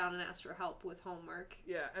comes down and asks for help with homework.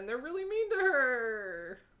 Yeah, and they're really mean to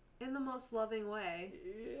her. in the most loving way.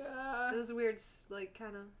 Yeah. It was weird, like,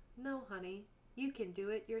 kind of, no, honey, you can do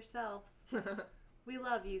it yourself. We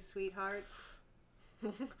love you, sweetheart.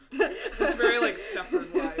 It's very like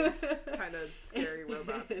Stepford Wives, kind of scary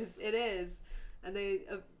robots. It is. And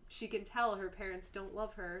she can tell her parents don't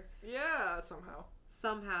love her. Yeah,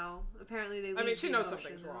 somehow. Apparently they I mean, she knows emotion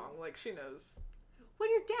something's wrong. Like, she knows. When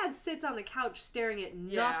your dad sits on the couch staring at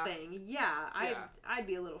nothing, I'd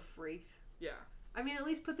be a little freaked. Yeah. I mean, at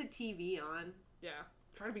least put the TV on. Yeah.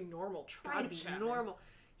 Try to be normal. Try to be normal.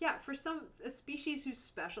 Yeah, for a species whose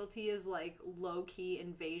specialty is, like, low-key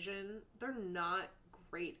invasion, they're not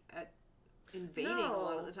great at invading a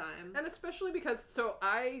lot of the time. And especially because, so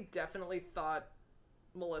I definitely thought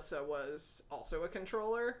Melissa was also a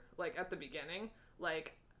controller, like, at the beginning.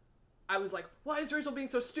 Like, I was like, why is Rachel being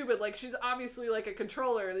so stupid? Like, she's obviously, like, a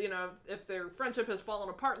controller. You know, if their friendship has fallen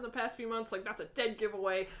apart in the past few months, like, that's a dead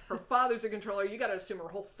giveaway. Her father's a controller. You gotta assume her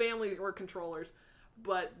whole family were controllers.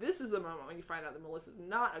 But this is the moment when you find out that Melissa's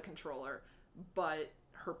not a controller, but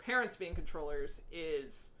her parents being controllers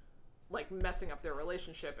is, like, messing up their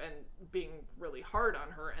relationship and being really hard on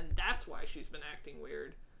her, and that's why she's been acting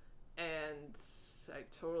weird. And I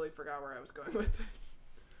totally forgot where I was going with this.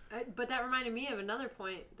 But that reminded me of another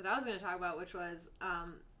point that I was going to talk about, which was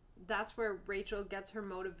that's where Rachel gets her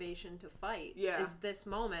motivation to fight. Yeah. Is this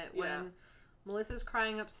moment when Melissa's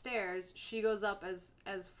crying upstairs, she goes up as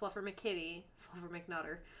Fluffer McKitty, Fluffer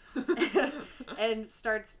McNutter, and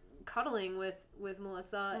starts cuddling with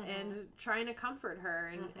Melissa and trying to comfort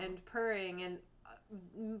her and purring. And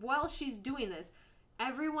while she's doing this,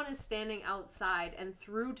 everyone is standing outside and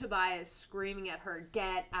through Tobias screaming at her,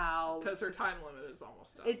 get out. Because her time limit is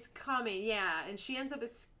almost done. It's coming, yeah. And she ends up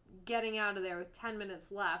getting out of there with 10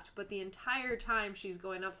 minutes left. But the entire time she's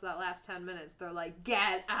going up to that last 10 minutes, they're like,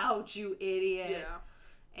 get out, you idiot. Yeah.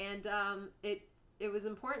 And it was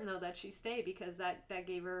important, though, that she stay because that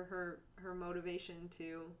gave her motivation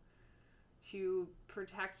to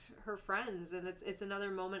protect her friends. And it's another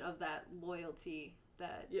moment of that loyalty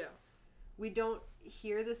that... Yeah. We don't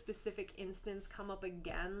hear the specific instance come up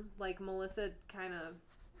again. Like, Melissa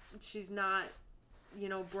she's not,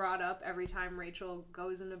 brought up every time Rachel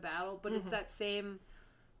goes into battle, but it's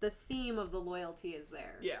the theme of the loyalty is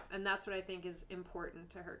there. Yeah. And that's what I think is important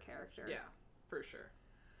to her character. Yeah, for sure.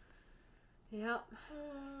 Yep.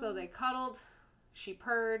 So they cuddled, she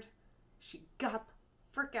purred, she got the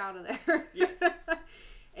frick out of there. Yes.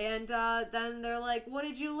 And then they're like, what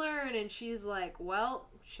did you learn? And she's like, well,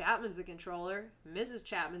 Chapman's a controller. Mrs.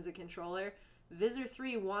 Chapman's a controller. Visor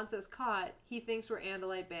 3 wants us caught. He thinks we're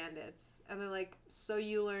Andalite bandits. And they're like, so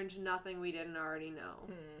you learned nothing we didn't already know.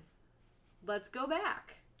 Let's go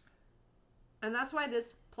back. And that's why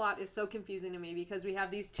this plot is so confusing to me, because we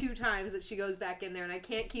have these 2 times that she goes back in there, and I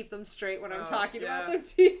can't keep them straight when I'm talking about them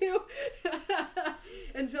to you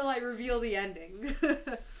until I reveal the ending.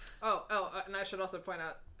 And I should also point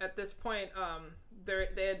out, at this point,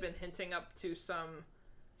 they had been hinting up to some,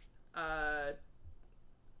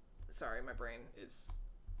 sorry, my brain is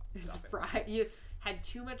fried. You had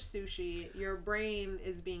too much sushi. Your brain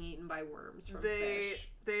is being eaten by worms from fish.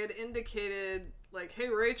 They had indicated, like, hey,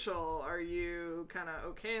 Rachel, are you kind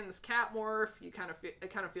of okay in this cat morph? It kind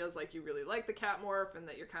of feels like you really like the cat morph, and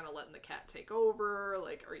that you're kind of letting the cat take over.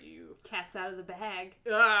 Like, are you... Cat's out of the bag.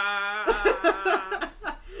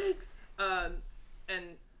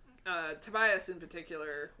 And Tobias in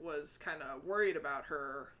particular was kind of worried about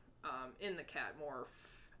her in the cat morph,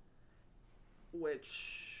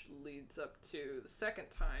 which leads up to the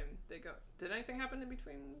second time they go. Did anything happen in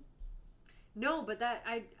between? No, but that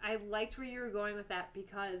I liked where you were going with that,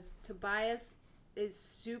 because Tobias is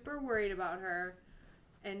super worried about her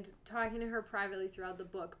and talking to her privately throughout the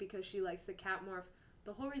book because she likes the cat morph.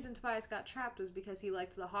 The whole reason Tobias got trapped was because he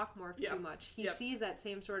liked the hawk morph too much. He sees that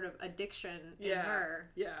same sort of addiction in her.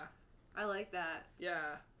 Yeah. I like that.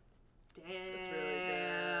 Yeah. Damn. That's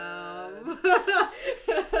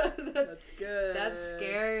really good. That's good. That's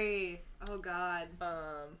scary. Oh, God.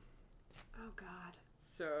 Oh, God.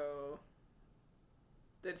 So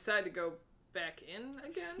they decide to go back in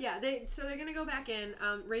again? Yeah, they're going to go back in.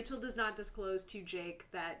 Rachel does not disclose to Jake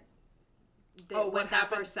that they went that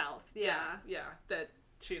far south. Yeah, that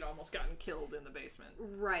she had almost gotten killed in the basement.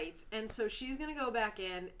 Right. And so she's going to go back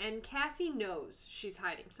in, and Cassie knows she's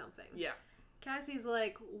hiding something. Yeah. Cassie's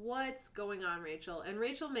like, what's going on, Rachel? And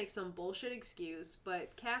Rachel makes some bullshit excuse,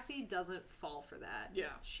 but Cassie doesn't fall for that. Yeah.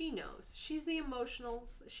 She knows. She's the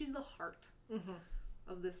she's the heart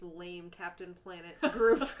of this lame Captain Planet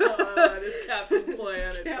group. It's Captain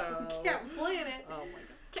Planet, Captain Planet. Oh, my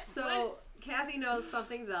God. So Cassie knows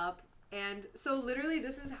something's up. And so literally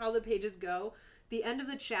this is how the pages go. The end of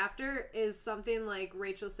the chapter is something like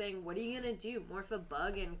Rachel saying, "What are you gonna do? Morph a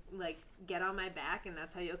bug and like get on my back, and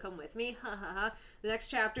that's how you'll come with me?" Ha ha ha. The next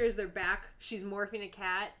chapter is they're back. She's morphing a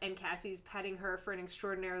cat, and Cassie's petting her for an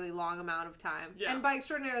extraordinarily long amount of time. Yeah. And by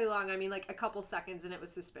extraordinarily long, I mean like a couple seconds, and it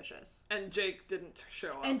was suspicious. And Jake didn't show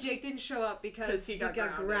up. And Jake didn't show up because he got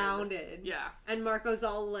grounded. Yeah. And Marco's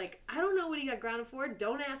all like, "I don't know what he got grounded for.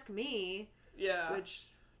 Don't ask me." Yeah. Which,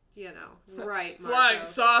 you know, right, Marco. Flying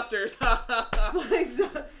saucers. Flying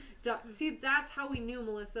See, that's how we knew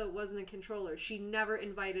Melissa wasn't a controller. She never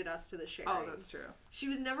invited us to the sharing. Oh, that's true. She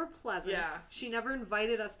was never pleasant. Yeah. She never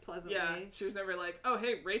invited us pleasantly. Yeah, she was never like, "Oh,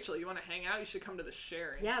 hey, Rachel, you want to hang out? You should come to the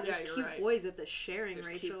sharing." Yeah, there's you're cute right. boys at the sharing, There's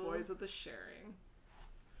Rachel. cute boys at the sharing.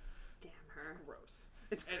 Damn her. Gross.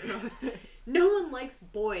 It's Anyways. gross. No one likes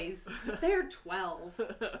boys. They're 12.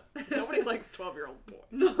 Nobody likes 12-year-old boys.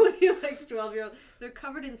 Nobody likes 12-year-old. They're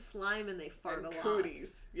covered in slime and they fart And a lot.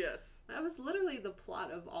 cooties. Yes. That was literally the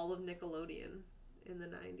plot of all of Nickelodeon in the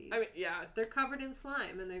 90s. I mean, yeah. They're covered in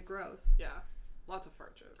slime and they're gross. Yeah. Lots of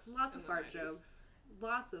fart jokes. Lots in of the fart 90s. jokes.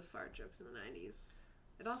 Lots of fart jokes in the 90s.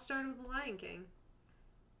 It all started with The Lion King.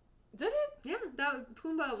 Did it? Yeah, that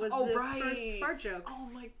Pumbaa was Oh, the right. first fart joke. Oh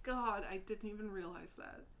my god, I didn't even realize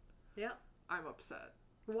that. Yeah. I'm upset.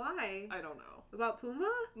 Why? I don't know. About Pumbaa?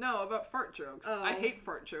 No, about fart jokes. Oh. I hate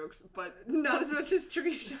fart jokes, but Not as much as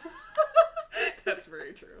Trisha. that's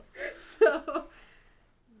very true. So,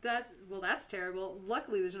 that's terrible.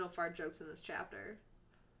 Luckily, there's no fart jokes in this chapter.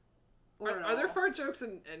 Or at Are there all. fart jokes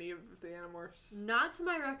in any of the Animorphs? Not to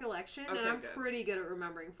my recollection, Okay, and I'm good. pretty good at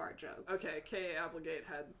remembering fart jokes. Okay, K.A. Applegate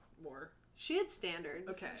had more. She had standards.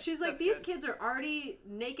 Okay, She's like, that's these good. kids are already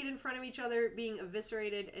naked in front of each other, being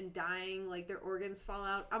eviscerated and dying, like their organs fall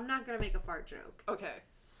out. I'm not gonna make a fart joke. Okay.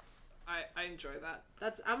 I enjoy that.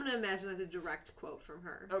 I'm gonna imagine that's a direct quote from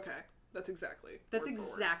her. Okay. That's exactly. That's word for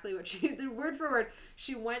word. exactly what she, the word for word,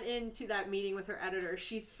 she went into that meeting with her editor.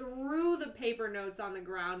 She threw the paper notes on the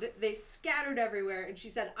ground. They scattered everywhere, and she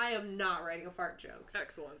said, "I am not writing a fart joke."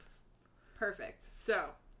 Excellent. Perfect. So,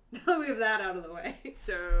 Now we have that out of the way.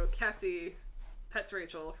 So Cassie pets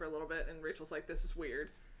Rachel for a little bit, and Rachel's like, "This is weird,"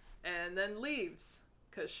 and then leaves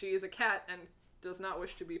because she is a cat and does not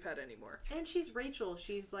wish to be pet anymore. And she's Rachel.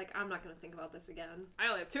 She's like, "I'm not going to think about this again." I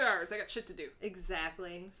only have 2 hours. I got shit to do.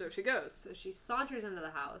 Exactly. So she goes So she saunters into the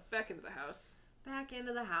house. back into the house, Back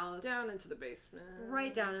into the house. down into the basement,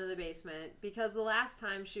 Right down into the basement. Because the last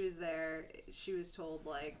time she was there, she was told,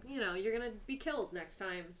 like, you're going to be killed next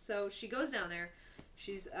time. So she goes down there.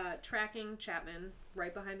 She's tracking Chapman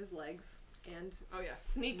right behind his legs. And Oh yeah,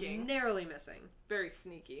 sneaking, narrowly missing. very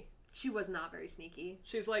sneaky. She was not very sneaky.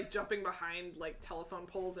 She's like jumping behind like telephone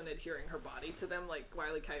poles and adhering her body to them like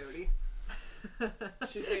Wile E. Coyote.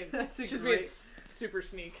 She's being super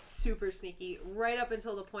sneak. Super sneaky. Right up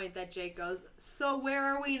until the point that Jake goes, "So where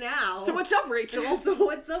are we now?" So what's up, Rachel? So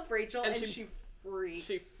what's up, Rachel? And And she she freaks.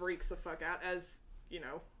 She freaks the fuck out, as As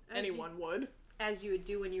anyone would. As you would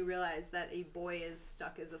do when you realize that a boy is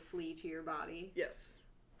stuck as a flea to your body. Yes.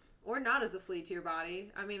 Or not as a flea to your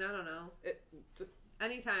body. I mean, I don't know. It just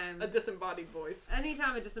Anytime a disembodied voice.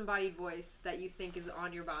 a disembodied voice that you think is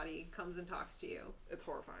on your body comes and talks to you, It's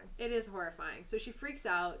horrifying. it is horrifying. So she freaks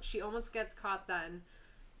out. She almost gets caught then.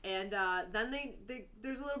 And then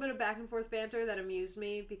there's a little bit of back and forth banter that amused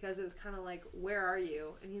me because it was kind of like, "Where are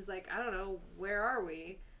you?" And he's like, "I don't know. Where are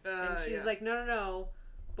we?" And she's Yeah. like, no,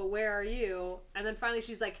 but where are you? And then finally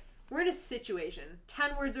she's like, "We're in a situation.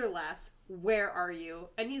 10 words or less. Where are you?"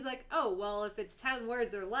 And he's like, "Oh, well, if it's 10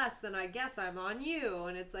 words or less, then I guess I'm on you."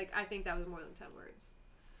 And it's like, I think that was more than 10 words.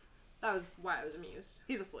 That was why I was amused.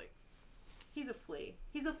 He's a flea. He's a flea.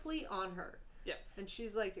 He's a flea on her. Yes. And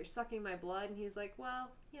she's like, "You're sucking my blood." And he's like, "Well,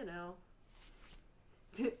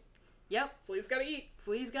 Yep, Flea's gotta eat.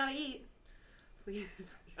 fleas gotta eat." Fleas.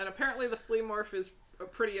 And apparently the flea morph is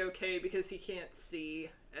pretty okay because he can't see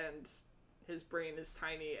and his brain is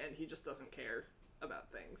tiny and he just doesn't care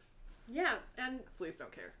about things. Yeah, and Fleas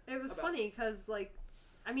don't care. it was about- funny because, like,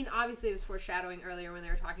 I mean, obviously it was foreshadowing earlier when they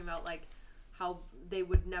were talking about, like, how they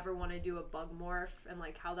would never want to do a bug morph and,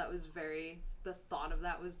 like, how that was the thought of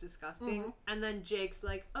that was disgusting. Mhm. And then Jake's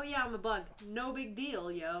like, "Oh yeah, I'm a bug. No big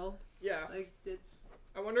deal, yo." Yeah. Like, it's...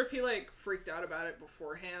 I wonder if he like freaked out about it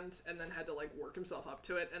beforehand and then had to like work himself up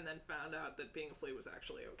to it and then found out that being a flea was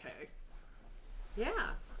actually okay.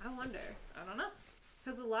 Yeah, I wonder. I don't know.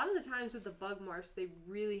 Because a lot of the times with the bug morphs, they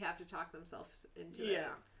really have to talk themselves into it. Yeah.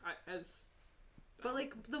 But,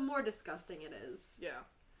 like, the more disgusting it is. Yeah.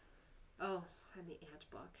 Oh, and the ant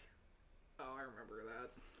book. Oh, I remember that.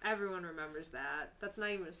 Everyone remembers that. That's not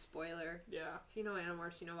even a spoiler. Yeah. If you know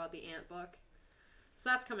Animorphs, you know about the ant book. So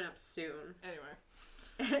that's coming up soon.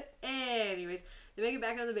 Anyway. Anyways, they make it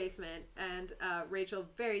back into the basement, and Rachel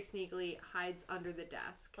very sneakily hides under the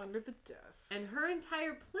desk. Under the desk. And her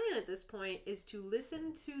entire plan at this point is to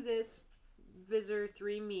listen to this Visor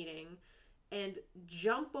 3 meeting and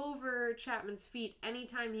jump over Chapman's feet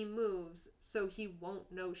anytime he moves so he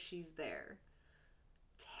won't know she's there.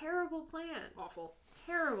 Terrible plan. Awful.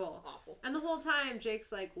 Terrible. Awful. And the whole time,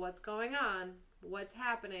 Jake's like, what's going on? What's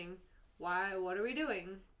happening? Why? What are we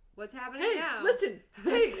doing? What's happening now? Listen!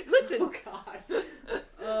 Hey, listen! Oh, God.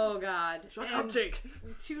 Oh, God. Shut up, Jake!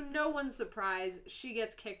 To no one's surprise, she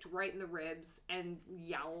gets kicked right in the ribs and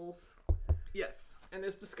yowls. Yes, and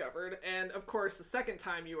is discovered. And, of course, the second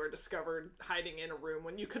time you are discovered hiding in a room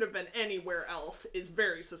when you could have been anywhere else is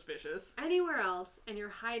very suspicious. Anywhere else, and you're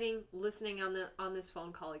hiding, listening on this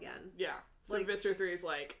phone call again. Yeah. So Like- Visser 3 is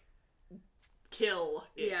like, kill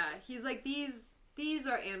it. Yeah, he's like, these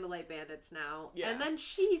are Andalite bandits now. Yeah. And then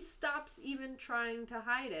she stops even trying to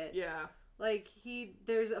hide it. Yeah. Like,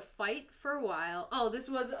 there's a fight for a while. Oh, this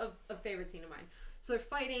was a favorite scene of mine. So they're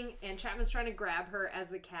fighting, and Chapman's trying to grab her as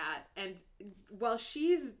the cat. And while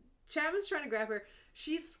Chapman's trying to grab her,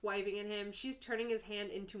 she's swiping at him. She's turning his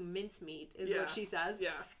hand into mincemeat, is what she says.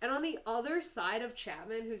 Yeah. And on the other side of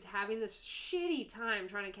Chapman, who's having this shitty time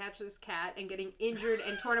trying to catch this cat and getting injured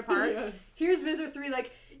and torn apart, Yes. here's Visor 3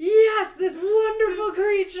 like, yes, this wonderful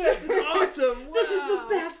creature! This is awesome! Wow. This is the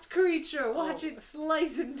best creature! Watch it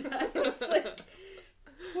slice and dice. Like,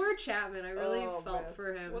 poor Chapman, I really felt man.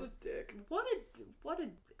 for him. What a dick. What a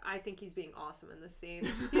I think he's being awesome in this scene.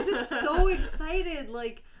 He's just so excited,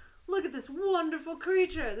 like, look at this wonderful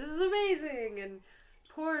creature. This is amazing. And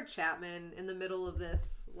poor Chapman in the middle of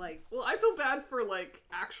this, like, Well, I feel bad for, like,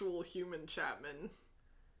 actual human Chapman.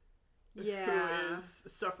 yeah. Who is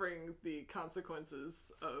suffering the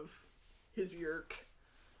consequences of his yerk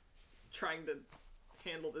trying to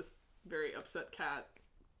handle this very upset cat.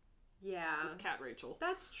 Yeah. This cat Rachel.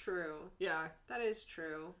 That's true. Yeah. That is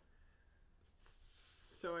true.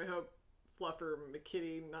 So I hope Fluffer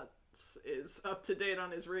McKitty Nuts is up to date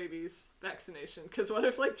on his rabies vaccination. Because what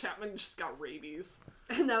if, like, Chapman just got rabies?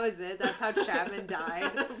 And that was it. That's how Chapman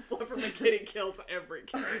died. Fluffer McKitty kills every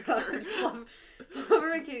character. Fluffer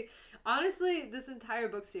McKitty. Honestly, this entire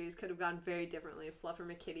book series could have gone very differently if Fluffer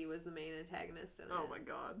McKitty was the main antagonist in it. Oh my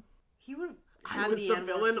god. He would have I had was the the Animorphs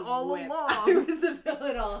villain all whipped. along. I was the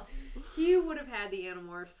villain all. He would have had the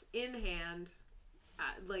Animorphs in hand,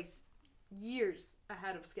 like, years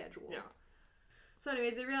ahead of schedule. Yeah. So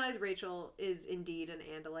anyways, they realize Rachel is indeed an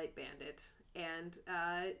Andalite bandit, and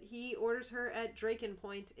he orders her at Draken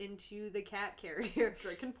Point into the cat carrier.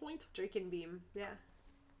 Draken Point? Draken Beam, yeah.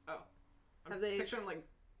 Oh. I'm Have they- picturing,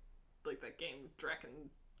 like that game,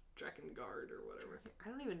 Drakengard or whatever. I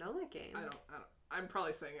don't even know that game. I don't. I'm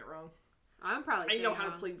probably saying it wrong. I'm probably I saying know it how to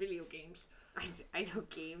wrong. play video games. I know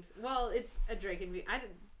games. Well, it's a Draken Beam.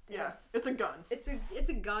 Yeah, it's a gun. It's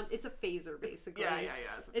a gun. It's a phaser, basically. Yeah.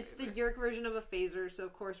 It's the Yerk version of a phaser, so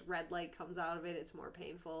of course red light comes out of it. It's more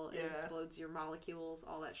painful. It Yeah. explodes your molecules,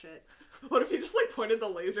 all that shit. What if you just, like, pointed the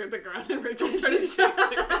laser at the ground and Rachel started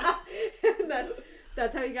chasing it?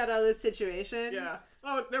 That's how you got out of this situation? Yeah.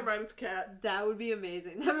 Oh, never mind, it's a cat. That would be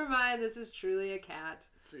amazing. Never mind, this is truly a cat.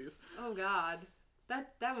 Jeez. Oh god.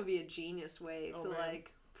 That would be a genius way Oh, to, man.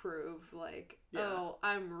 like, prove, like, Yeah. oh,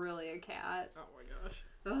 I'm really a cat. Oh my gosh.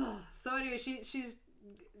 Ugh. So anyway, she's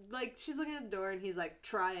looking at the door and he's like,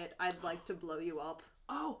 try it. I'd like to blow you up.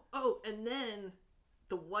 Oh, and then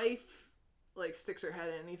the wife, like, sticks her head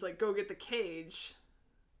in and he's like, go get the cage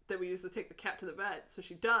that we used to take the cat to the vet. So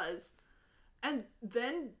she does. And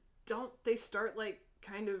then don't they start, like,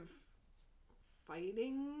 kind of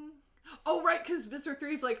fighting? Oh, right, because Visser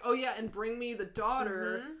 3's like, oh yeah, and bring me the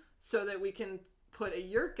daughter so that we can put a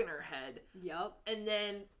yerk in her head. Yup. And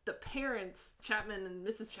then the parents, Chapman and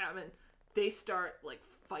Mrs. Chapman, they start, like,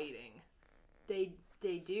 fighting. They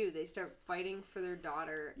do. They start fighting for their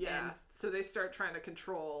daughter. Yeah. So they start trying to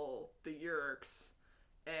control the yerks.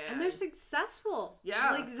 And they're successful.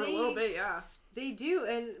 Yeah, like for a little bit, yeah. They do.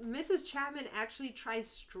 And Mrs. Chapman actually tries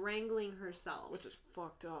strangling herself. Which is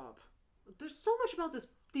fucked up. There's so much about this.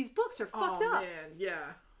 These books are fucked up. Man,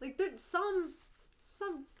 yeah. Like, there's some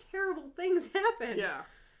terrible things happen. Yeah.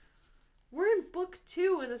 We're in book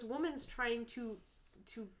 2 and this woman's trying to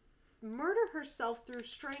murder herself through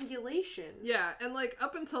strangulation. Yeah, and, like,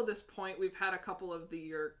 up until this point, we've had a couple of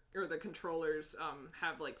the controllers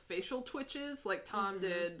have, like, facial twitches, like Tom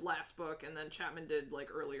did last book, and then Chapman did, like,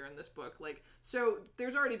 earlier in this book. Like, so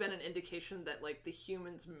there's already been an indication that, like, the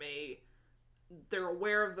humans they're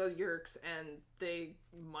aware of the yerks, and they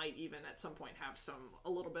might even at some point have a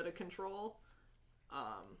little bit of control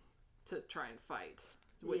to try and fight.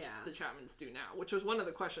 which Yeah. the Chapmans do now, which was one of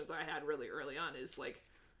the questions I had really early on is, like,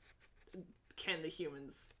 can the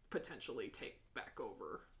humans potentially take back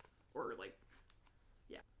over? Or, like,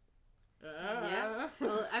 yeah. Yeah.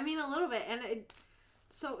 Well, I mean, a little bit. And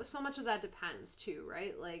so much of that depends, too,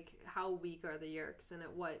 right? Like, how weak are the Yeerks and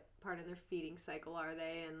at what part in their feeding cycle are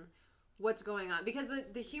they and what's going on? Because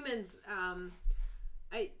the humans,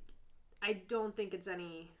 I don't think it's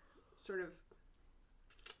any sort of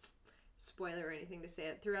spoiler or anything to say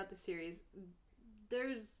it. Throughout the series,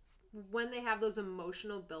 when they have those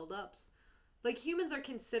emotional buildups, like, humans are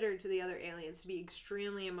considered to the other aliens to be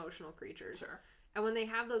extremely emotional creatures. Sure. And when they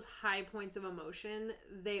have those high points of emotion,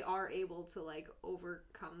 they are able to, like,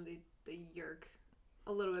 overcome the Yeerk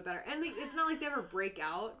a little bit better. And it's not like they ever break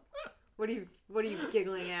out. What are you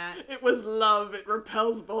giggling at? It was love. It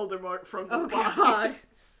repels Voldemort from the body. God.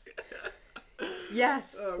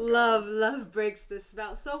 Yes. Oh, Love breaks the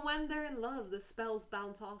spell. So when they're in love, the spells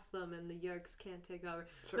bounce off them and the Yeerks can't take over.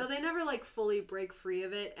 Sure. No, they never, like, fully break free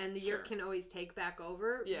of it, and the Sure. Yeerk can always take back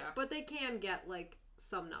over. Yeah. But they can get, like,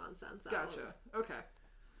 some nonsense out. Gotcha. Okay.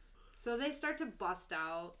 So they start to bust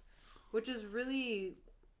out, which is really,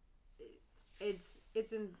 it's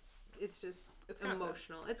just It's kinda sad.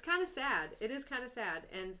 emotional. It's kind of sad. It is kind of sad.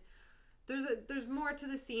 And there's more to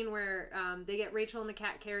the scene where they get Rachel in the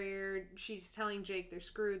cat carrier. She's telling Jake they're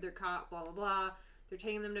screwed, they're caught, blah, blah, blah. They're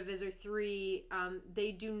taking them to Visser 3.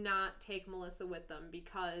 They do not take Melissa with them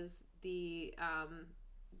because the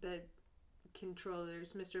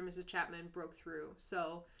controllers, Mr. and Mrs. Chapman, broke through.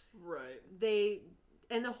 So Right.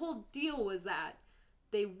 and the whole deal was that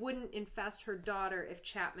they wouldn't infest her daughter if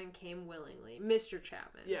Chapman came willingly. Mr.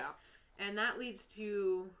 Chapman. Yeah. And that leads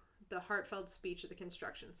to the heartfelt speech at the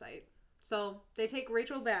construction site. So they take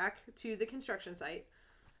Rachel back to the construction site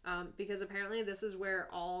because apparently this is where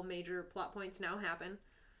all major plot points now happen.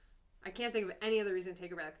 I can't think of any other reason to take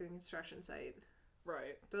her back to the construction site.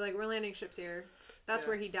 Right. They're like, we're landing ships here. That's Yeah.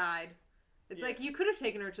 where he died. It's Yeah. like, you could have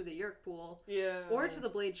taken her to the Yeerk pool. Yeah. Or to the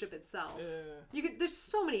Blade ship itself. Yeah. There's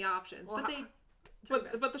so many options, Well,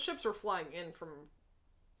 but But the ships are flying in from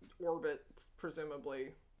orbit,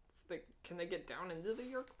 presumably. Can they get down into the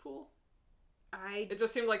Yeerk pool? It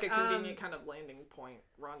just seemed like a convenient kind of landing point,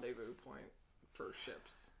 rendezvous point for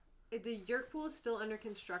ships. the Yeerk pool is still under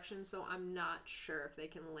construction, so I'm not sure if they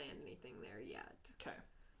can land anything there yet. Okay.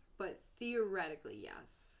 But theoretically,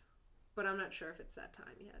 yes. But I'm not sure if it's that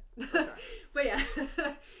time yet. Okay. But yeah.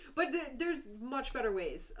 But there's much better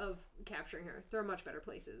ways of capturing her. There are much better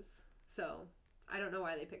places. So I don't know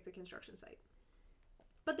why they picked the construction site.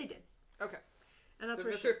 But they did. Okay. And that's So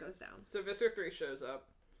where Visser- shit goes down. So Visser 3 shows up,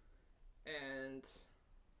 and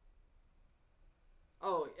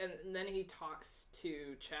then he talks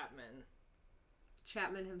to Chapman.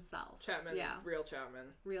 Chapman himself. Chapman, Yeah. real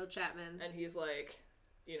Chapman. Real Chapman. And he's like,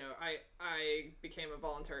 I became a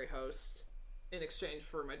voluntary host in exchange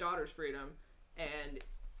for my daughter's freedom, and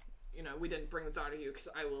we didn't bring the daughter to you because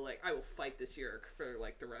I will fight this Yeerk for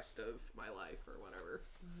like the rest of my life or whatever.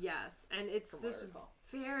 Yes. And it's From what I this recall.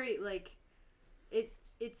 very, like,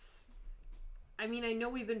 it's, I mean, I know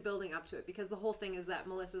we've been building up to it because the whole thing is that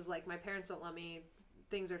Melissa's like, my parents don't love me.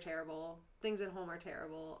 Things are terrible. Things at home are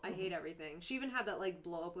terrible. I hate everything. She even had that, like,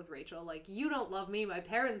 blow up with Rachel. Like, you don't love me. My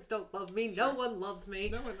parents don't love me. No one loves me.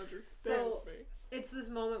 No one understands So- me. It's this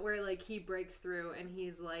moment where, like, he breaks through and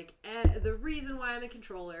he's like, the reason why I'm a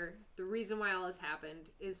controller, the reason why all this happened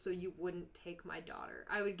is so you wouldn't take my daughter.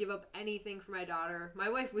 I would give up anything for my daughter. My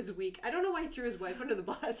wife was weak. I don't know why he threw his wife under the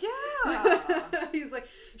bus. Yeah. He's like,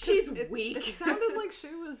 she's It weak. sounded like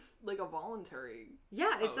she was like a voluntary.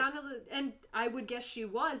 Yeah, it Host. sounded, and I would guess she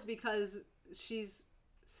was because she's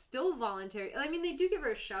still voluntary. I mean, they do give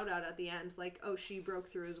her a shout out at the end, like, oh, she broke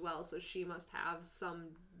through as well, so she must have some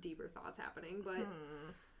deeper thoughts happening. But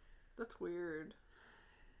That's weird.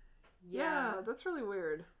 yeah, that's really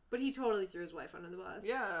weird. but he totally threw his wife under the bus.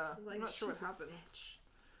 Yeah, like, I'm not sure what she's a happened. bitch.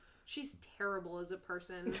 She's terrible as a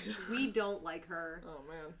person. We don't like her. Oh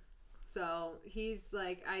man. So he's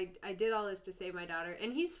like, I did all this to save my daughter,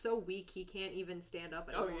 and he's so weak he can't even stand up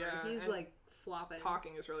anymore. yeah, He's and like flopping.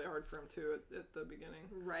 Talking is really hard for him too at the beginning.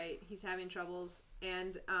 Right, he's having troubles,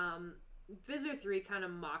 and Visser 3 kind of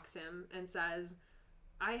mocks him and says,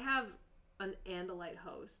 I have an Andalite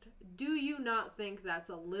host. Do you not think that's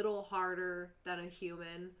a little harder than a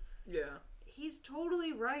human? Yeah. He's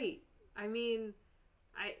totally right. I mean,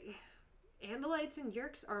 Andalites and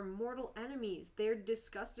Yeerks are mortal enemies. They're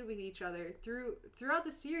disgusted with each other throughout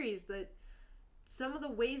the series. That some of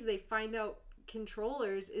the ways they find out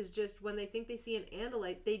controllers is just when they think they see an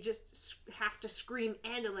Andalite, they just have to scream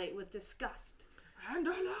Andalite with disgust.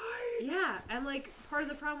 Andalites! Yeah, and like part of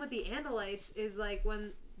the problem with the Andalites is like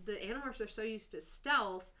when the Animorphs are so used to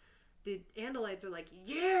stealth, the Andalites are like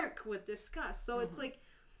yerk with disgust. So it's like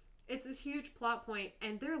it's this huge plot point,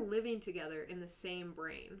 and they're living together in the same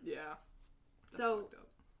brain. Yeah. That's So fucked up.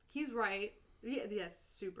 he's right. Yeah, that's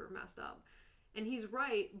super messed up. And he's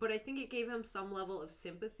right, but I think it gave him some level of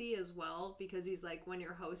sympathy as well, because he's like, when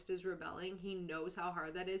your host is rebelling, he knows how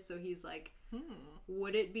hard that is. So he's like,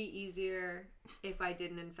 would it be easier if I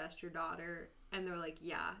didn't infest your daughter? And they're like,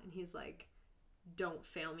 yeah. And he's like, don't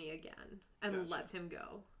fail me again. And Gotcha. lets him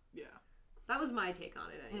go. Yeah. That was my take on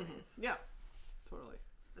it anyways. Yeah. Totally.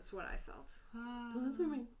 That's what I felt. Those are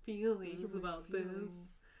my feelings about this.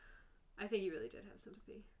 I think you really did have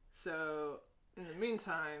sympathy. So, in the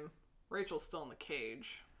meantime, Rachel's still in the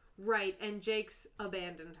cage. Right, and Jake's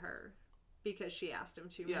abandoned her because she asked him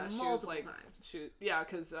to multiple times.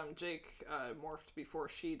 Because Jake morphed before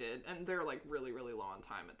she did, and they're like really, really low on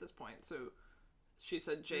time at this point. So she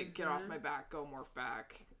said, Jake, get off my back, go morph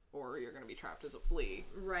back, or you're going to be trapped as a flea.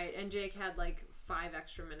 Right, and Jake had like 5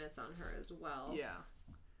 extra minutes on her as well. Yeah.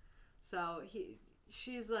 So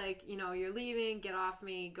she's like, you know, you're leaving, get off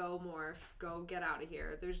me, go morph, go get out of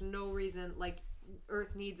here. There's no reason, like,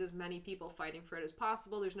 Earth needs as many people fighting for it as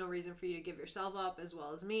possible. There's no reason for you to give yourself up as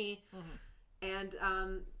well as me. And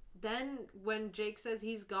then when Jake says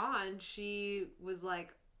he's gone, she was like,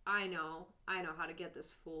 I know how to get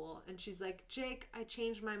this fool. And she's like, Jake, I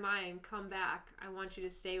changed my mind. Come back. I want you to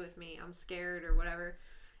stay with me. I'm scared or whatever.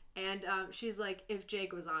 And she's like, if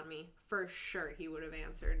Jake was on me, for sure he would have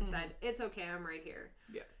answered and said, it's okay, I'm right here.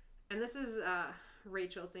 Yeah. And this is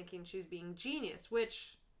Rachel thinking she's being genius,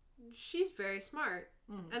 which she's very smart.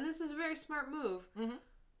 And this is a very smart move.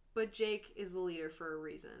 But Jake is the leader for a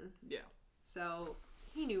reason. Yeah. So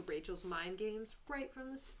he knew Rachel's mind games right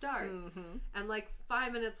from the start. And like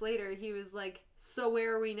 5 minutes later, he was like, so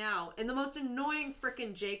where are we now? In the most annoying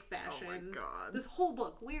frickin' Jake fashion. Oh my god. This whole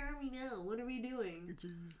book, where are we now? What are we doing?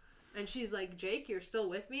 And she's like, Jake, you're still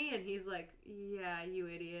with me? And he's like, yeah, you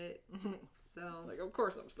idiot. So, like, of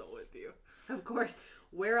course I'm still with you. Of course.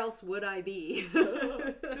 Where else would I be?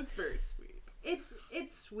 It's very sweet. It's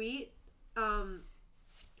sweet.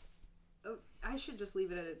 I should just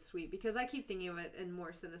leave it at it's sweet, because I keep thinking of it in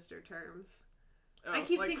more sinister terms. Oh, I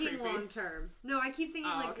keep like thinking creepy? long term. No, I keep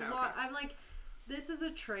thinking okay. I'm like, this is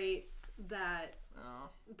a trait that Oh.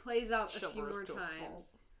 plays out a few Chivalrous more to a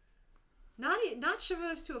times. Not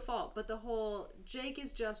chivalrous to a fault, but the whole Jake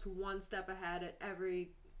is just one step ahead at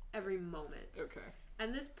every moment. Okay.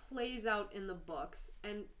 And this plays out in the books,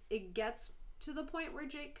 and it gets to the point where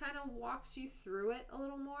Jake kind of walks you through it a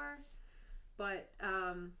little more. But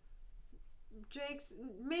Jake's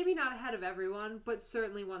maybe not ahead of everyone, but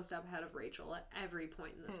certainly one step ahead of Rachel at every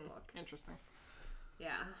point in this book. Interesting.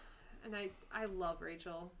 Yeah. And I love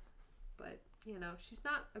Rachel, but, you know, she's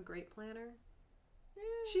not a great planner.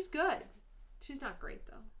 She's good. She's not great,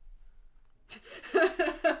 though.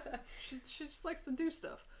 She just likes to do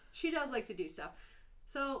stuff. She does like to do stuff.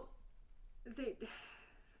 So,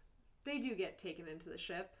 they do get taken into the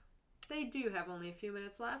ship. They do have only a few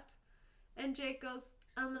minutes left. And Jake goes,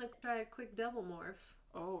 I'm going to try a quick double morph.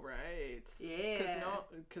 Oh, right. Yeah.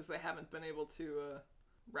 Because they haven't been able to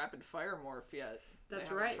rapid fire morph yet. That's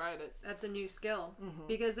they right. Tried it. That's a new skill.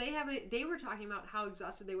 Because they were talking about how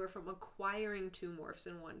exhausted they were from acquiring 2 morphs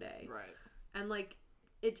in one day. Right. And, like,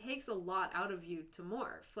 it takes a lot out of you to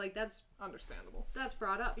morph. Like, that's understandable. That's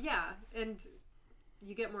brought up. Yeah. And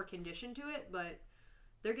you get more conditioned to it, but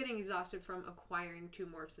they're getting exhausted from acquiring 2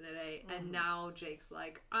 morphs in a day. And now Jake's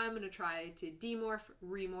like, I'm going to try to demorph,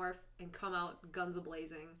 remorph, and come out guns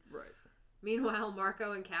a-blazing. Right. Meanwhile,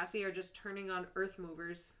 Marco and Cassie are just turning on earth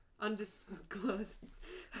movers. Undisclosed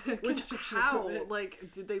construction How? equipment.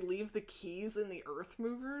 Like, did they leave the keys in the earth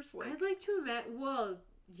movers? Like, I'd like to imagine. Well,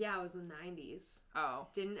 yeah, it was the 90s. oh.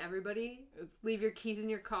 Didn't everybody leave your keys in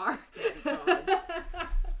your car? Oh, God.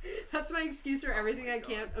 That's my excuse for everything I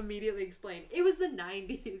can't immediately explain. It was the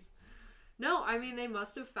 90s. No, I mean, they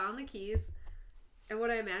must have found the keys. And what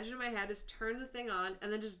I imagine in my head is turn the thing on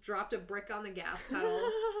and then just dropped a brick on the gas pedal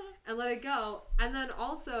and let it go. And then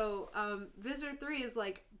also, Visitor 3 is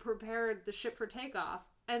like, prepare the ship for takeoff.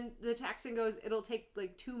 And the Texan goes, it'll take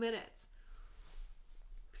like 2 minutes.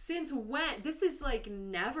 Since when? This is like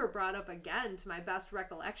never brought up again to my best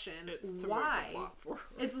recollection. It's to Why? move the plot forward.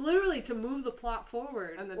 It's literally to move the plot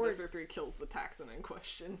forward. And then Visitor 3 kills the Texan in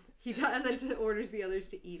question. He does, and then orders the others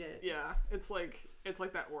to eat it. Yeah, it's like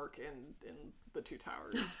that work in the Two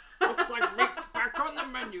Towers. Looks like meat's back on the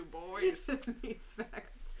menu, boys. Meat's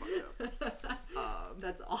back. It's fucked up.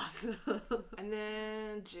 That's awesome. And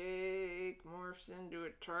then Jake morphs into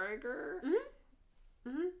a tiger.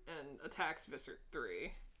 and attacks Visser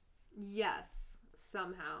 3. Yes,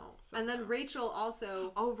 somehow. And then Rachel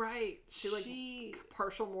also... Oh, right. She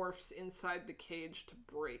partial morphs inside the cage to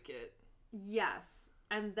break it. Yes.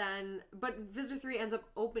 And then... But Visser 3 ends up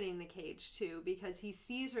opening the cage, too, because he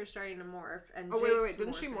sees her starting to morph, and Jake's wait.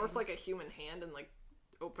 Didn't she morph like a human hand and, like,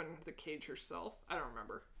 open the cage herself? I don't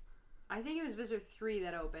remember. I think it was Visser 3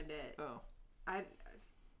 that opened it. Oh.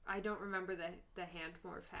 I don't remember the hand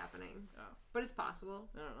morph happening. Oh. But it's possible.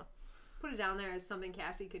 I don't know. Put it down there as something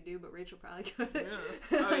Cassie could do, but Rachel probably could.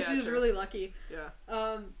 Yeah. Oh, yeah, she was really lucky. Yeah.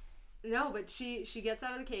 No, but she gets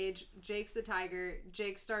out of the cage. Jake's the tiger.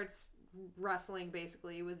 Jake starts wrestling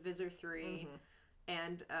basically with Visser 3.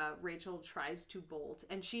 And Rachel tries to bolt.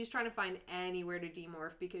 And she's trying to find anywhere to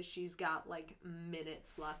demorph because she's got like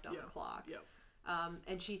minutes left on the clock. Yep.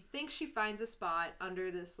 And she thinks she finds a spot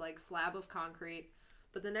under this like slab of concrete.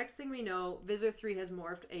 But the next thing we know, Visser 3 has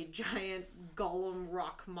morphed a giant golem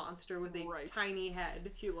rock monster with a tiny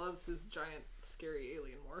head. He loves his giant, scary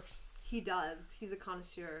alien morphs. He does. He's a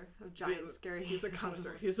connoisseur of giant, scary... He's a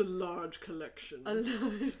connoisseur. He has a large collection. But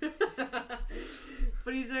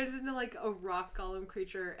he turns into, like, a rock golem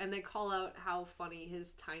creature, and they call out how funny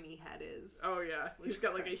his tiny head is. Oh, yeah. He's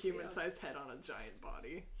got, like, a human-sized head on a giant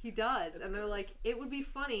body. He does. And they're like, it would be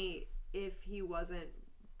funny if he wasn't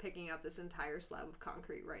picking up this entire slab of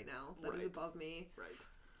concrete right now that is above me. Right.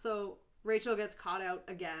 So Rachel gets caught out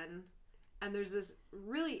again, and there's this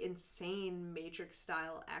really insane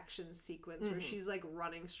Matrix-style action sequence where she's like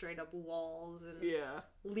running straight up walls and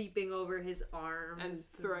leaping over his arms. And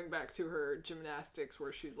throwing back to her gymnastics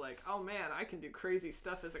where she's like, oh man, I can do crazy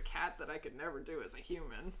stuff as a cat that I could never do as a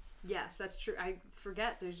human. Yes, that's true. I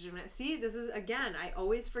forget there's gymnastics. See, this is, again, I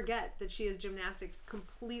always forget that she has gymnastics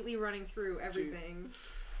completely running through everything.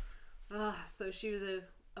 So she was a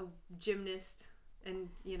gymnast, and,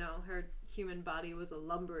 you know, her human body was a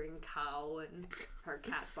lumbering cow, and her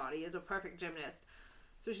cat body is a perfect gymnast.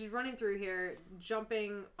 So she's running through here,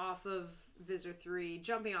 jumping off of Visser 3,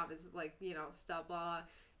 jumping off his, like, you know, stuff, blah.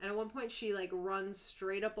 And at one point she, like, runs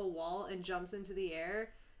straight up a wall and jumps into the air.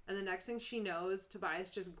 And the next thing she knows, Tobias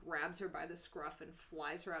just grabs her by the scruff and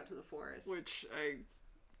flies her out to the forest. Which I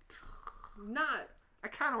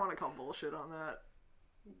kind of want to call bullshit on that.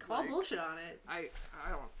 Call bullshit on it. I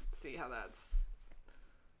don't see how that's...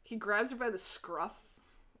 He grabs her by the scruff.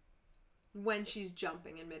 When she's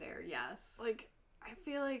jumping in midair, yes. Like, I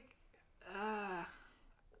feel like... I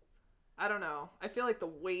don't know. I feel like the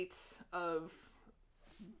weight of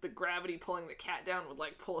the gravity pulling the cat down would,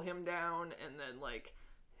 like, pull him down, and then, like,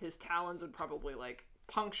 his talons would probably, like,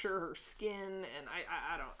 puncture her skin, and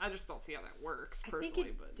I just don't see how that works, personally. I think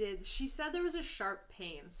it did. She said there was a sharp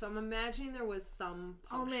pain, so I'm imagining there was some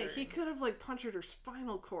puncturing. Oh man, he could have, like, punctured her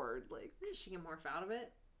spinal cord, like... She can morph out of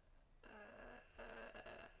it.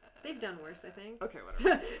 They've done worse, I think. Okay,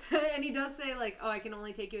 whatever. And he does say, like, oh, I can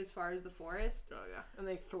only take you as far as the forest. Oh yeah, and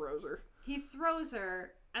they throws her. He throws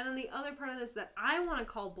her, and then the other part of this that I want to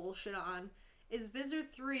call bullshit on is Visser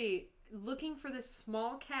 3, looking for this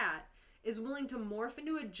small cat, is willing to morph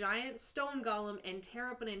into a giant stone golem and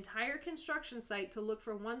tear up an entire construction site to look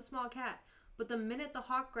for one small cat. But the minute the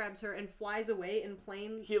hawk grabs her and flies away in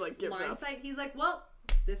plain he, like, gives line up. sight, he's like, well,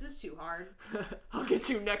 this is too hard. I'll get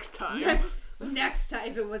you next time. Next time,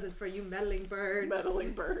 if it wasn't for you meddling birds.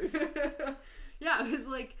 Meddling birds. Yeah, I was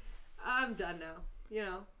like, I'm done now. You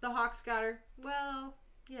know, the hawk's got her. Well,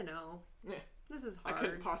 you know. Yeah. This is hard. I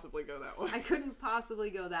couldn't possibly go that way. I couldn't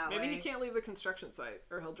possibly go that way. Maybe he can't leave the construction site,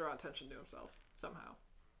 or he'll draw attention to himself somehow.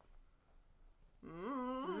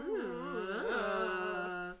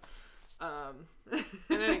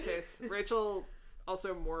 In any case, Rachel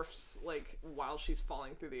also morphs, like, while she's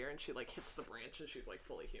falling through the air, and she, like, hits the branch, and she's, like,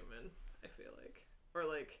 fully human, I feel like. Or,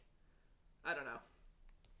 like, I don't know.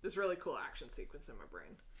 This really cool action sequence in my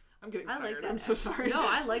brain. I'm getting tired. Like that. I'm so sorry. No,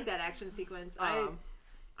 I like that action sequence.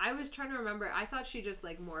 I was trying to remember. I thought she just,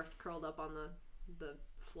 like, morphed, curled up on the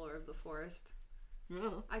floor of the forest.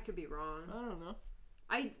 No. I could be wrong. I don't know.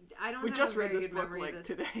 I don't we have just a very read this good book, memory like, of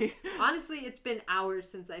this. today. Honestly, it's been hours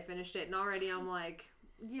since I finished it, and already I'm like,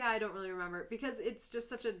 yeah, I don't really remember. Because it's just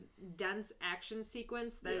such a dense action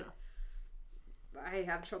sequence that I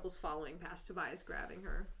have troubles following past Tobias grabbing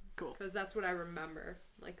her. Cool. Because that's what I remember.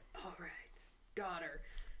 Like, all right, got her.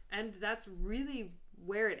 And that's really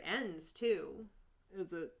where it ends, too.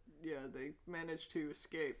 Is it? Yeah, they managed to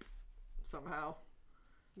escape somehow.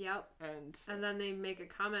 Yep. And then they make a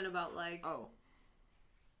comment about, like... Oh.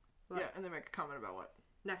 What? Yeah, and they make a comment about what?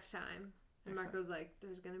 Next time. And Marco's like,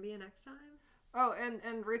 there's going to be a next time? Oh,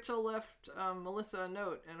 and Rachel left Melissa a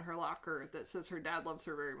note in her locker that says her dad loves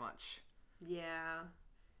her very much. Yeah.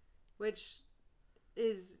 Which,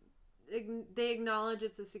 they acknowledge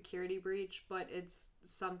it's a security breach, but it's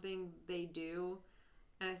something they do,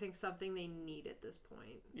 and I think something they need at this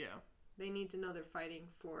point. Yeah. They need to know they're fighting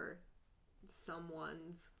for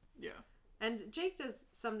someone's. Yeah. And Jake does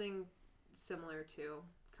something similar too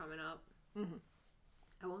coming up. Mm-hmm.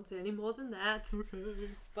 I won't say any more than that. Okay.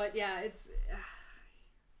 But yeah, it's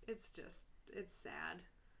sad.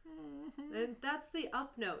 Mm-hmm. And that's the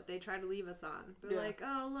up note they try to leave us on. They're like,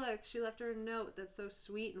 oh, look, she left her a note that's so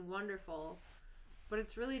sweet and wonderful. But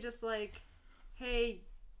it's really just like, hey,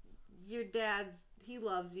 your he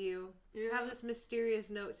loves you. Yeah. Have this mysterious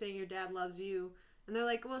note saying your dad loves you. And they're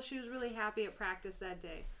like, well, she was really happy at practice that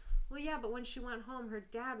day. Well, yeah, but when she went home, her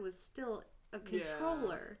dad was still a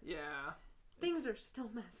controller. Yeah. Things are still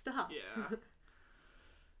messed up. Yeah.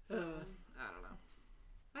 I don't know.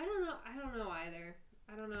 I don't know either.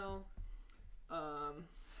 I don't know.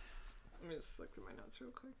 Let me just look through my notes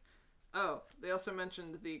real quick. Oh, they also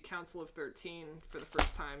mentioned the Council of 13 for the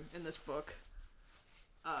first time in this book.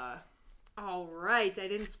 All right, I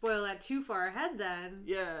didn't spoil that too far ahead then.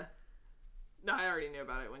 Yeah. No, I already knew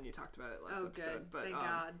about it when you talked about it last episode. Good. But, Thank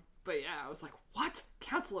God. But yeah, I was like, what?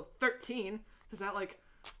 Council of 13? Is that like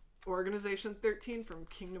Organization 13 from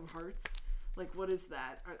Kingdom Hearts? Like, what is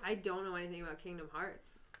that? I don't know anything about Kingdom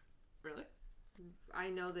Hearts. Really? I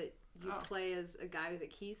know that you play as a guy with a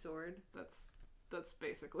key sword. That's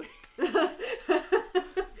basically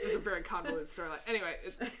it's a very convoluted storyline. Anyway,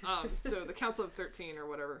 so the Council of 13 or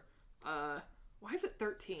whatever. Why is it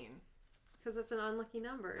 13? Because it's an unlucky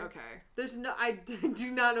number. Okay. I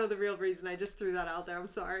do not know the real reason. I just threw that out there. I'm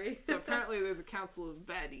sorry. So apparently there's a council of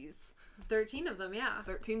baddies. 13 of them, yeah.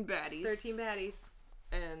 13 baddies. 13 baddies.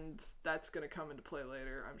 And that's going to come into play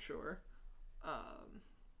later, I'm sure.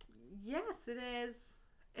 Yes, it is.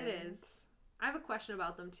 It is. I have a question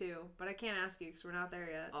about them too, but I can't ask you because we're not there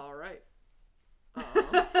yet. All right. I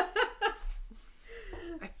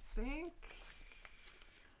think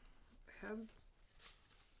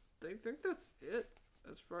I think that's it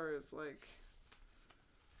as far as like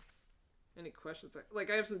any questions. Like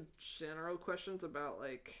I have some general questions about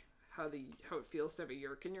like how it feels to have a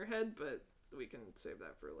yerk in your head, but we can save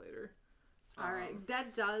that for later. All right,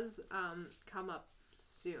 that does come up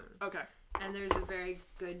soon. Okay. And there's a very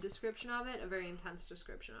good description of it, a very intense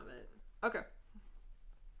description of it. Okay.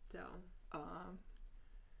 So.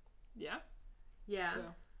 Yeah. Yeah.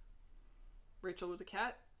 So, Rachel was a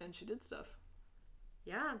cat, and she did stuff.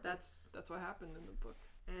 Yeah, that's what happened in the book.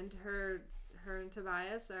 And her and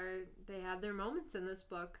Tobias they had their moments in this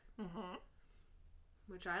book,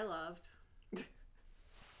 which I loved.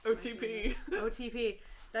 OTP. OTP.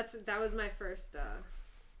 That was my first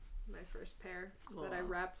pair that I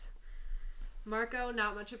repped. Marco,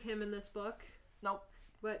 not much of him in this book. Nope.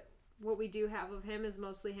 But what we do have of him is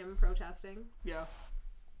mostly him protesting. Yeah.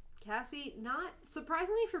 Cassie, not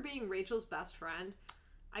surprisingly for being Rachel's best friend,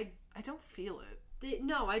 I don't feel it.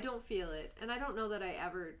 No, I don't feel it, and I don't know that I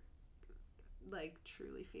ever like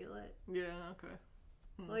truly feel it. Yeah. Okay.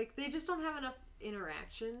 Like they just don't have enough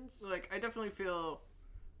interactions. Like I definitely feel.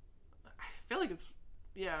 I feel like it's.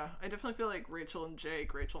 Yeah, I definitely feel like Rachel and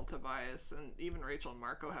Jake, Rachel and Tobias, and even Rachel and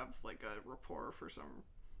Marco have like a rapport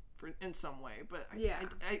in some way. But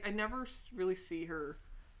I never really see her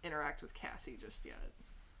interact with Cassie just yet.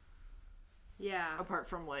 Yeah. Apart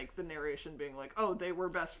from like the narration being like, oh, they were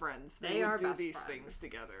best friends. They would do these things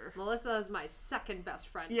together. Melissa is my second best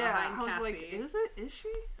friend I behind was Cassie. like, is it? Is she?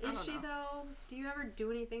 Is she though? Do you ever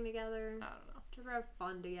do anything together? I don't know. Do you ever have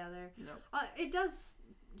fun together? No. It does.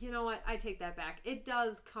 You know what? I take that back. It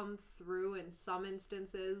does come through in some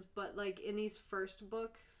instances, but like in these first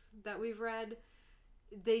books that we've read,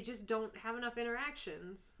 they just don't have enough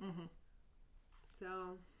interactions. Mm-hmm.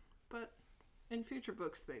 So. But in future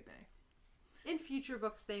books, they may. In future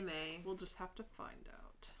books, they may. We'll just have to find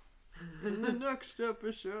out in the next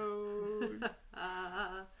episode.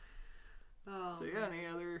 So yeah, any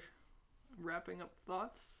other wrapping up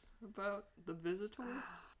thoughts about The Visitor?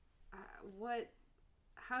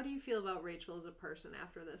 How do you feel about Rachel as a person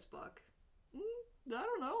after this book? I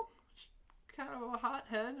don't know. She's kind of a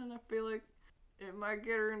hothead, and I feel like it might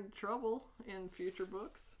get her in trouble in future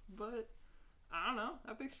books. But I don't know.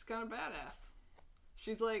 I think she's kind of badass.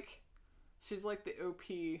 She's like the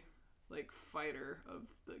OP like fighter of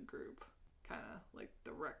the group, kind of like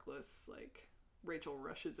the reckless like Rachel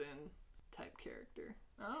rushes in type character.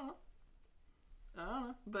 I don't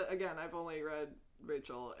know. But again, I've only read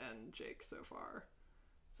Rachel and Jake so far.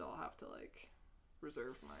 So I'll have to like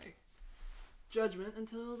reserve my judgment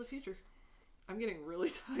until the future. I'm getting really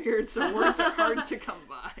tired, so words are hard to come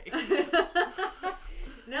by.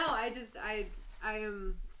 No, I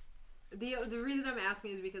am The reason I'm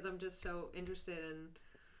asking is because I'm just so interested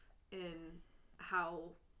in how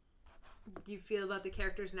you feel about the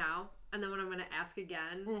characters now, and then when I'm going to ask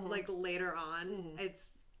again, like later on,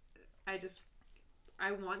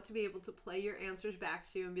 I want to be able to play your answers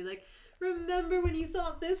back to you and be like, remember when you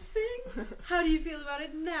thought this thing? How do you feel about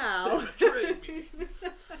it now? They betrayed me.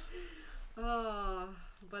 Oh,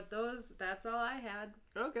 but that's all I had.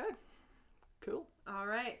 Okay. Cool. All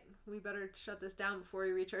right. We better shut this down before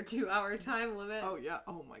we reach our 2-hour time limit. Oh, yeah.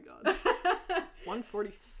 Oh, my God.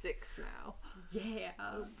 1:46 now. Yeah.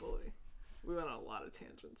 Oh, boy. We went on a lot of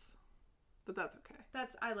tangents. But that's okay.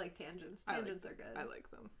 I like tangents. Tangents are good. I like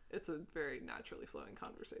them. It's a very naturally flowing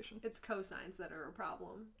conversation. It's cosines that are a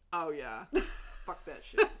problem. Oh, yeah. Fuck that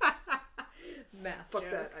shit. Math Fuck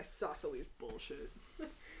joke. that isosceles bullshit.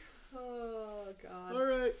 Oh, God. All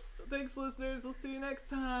right. Thanks, listeners. We'll see you next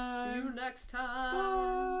time. See you next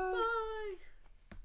time. Bye.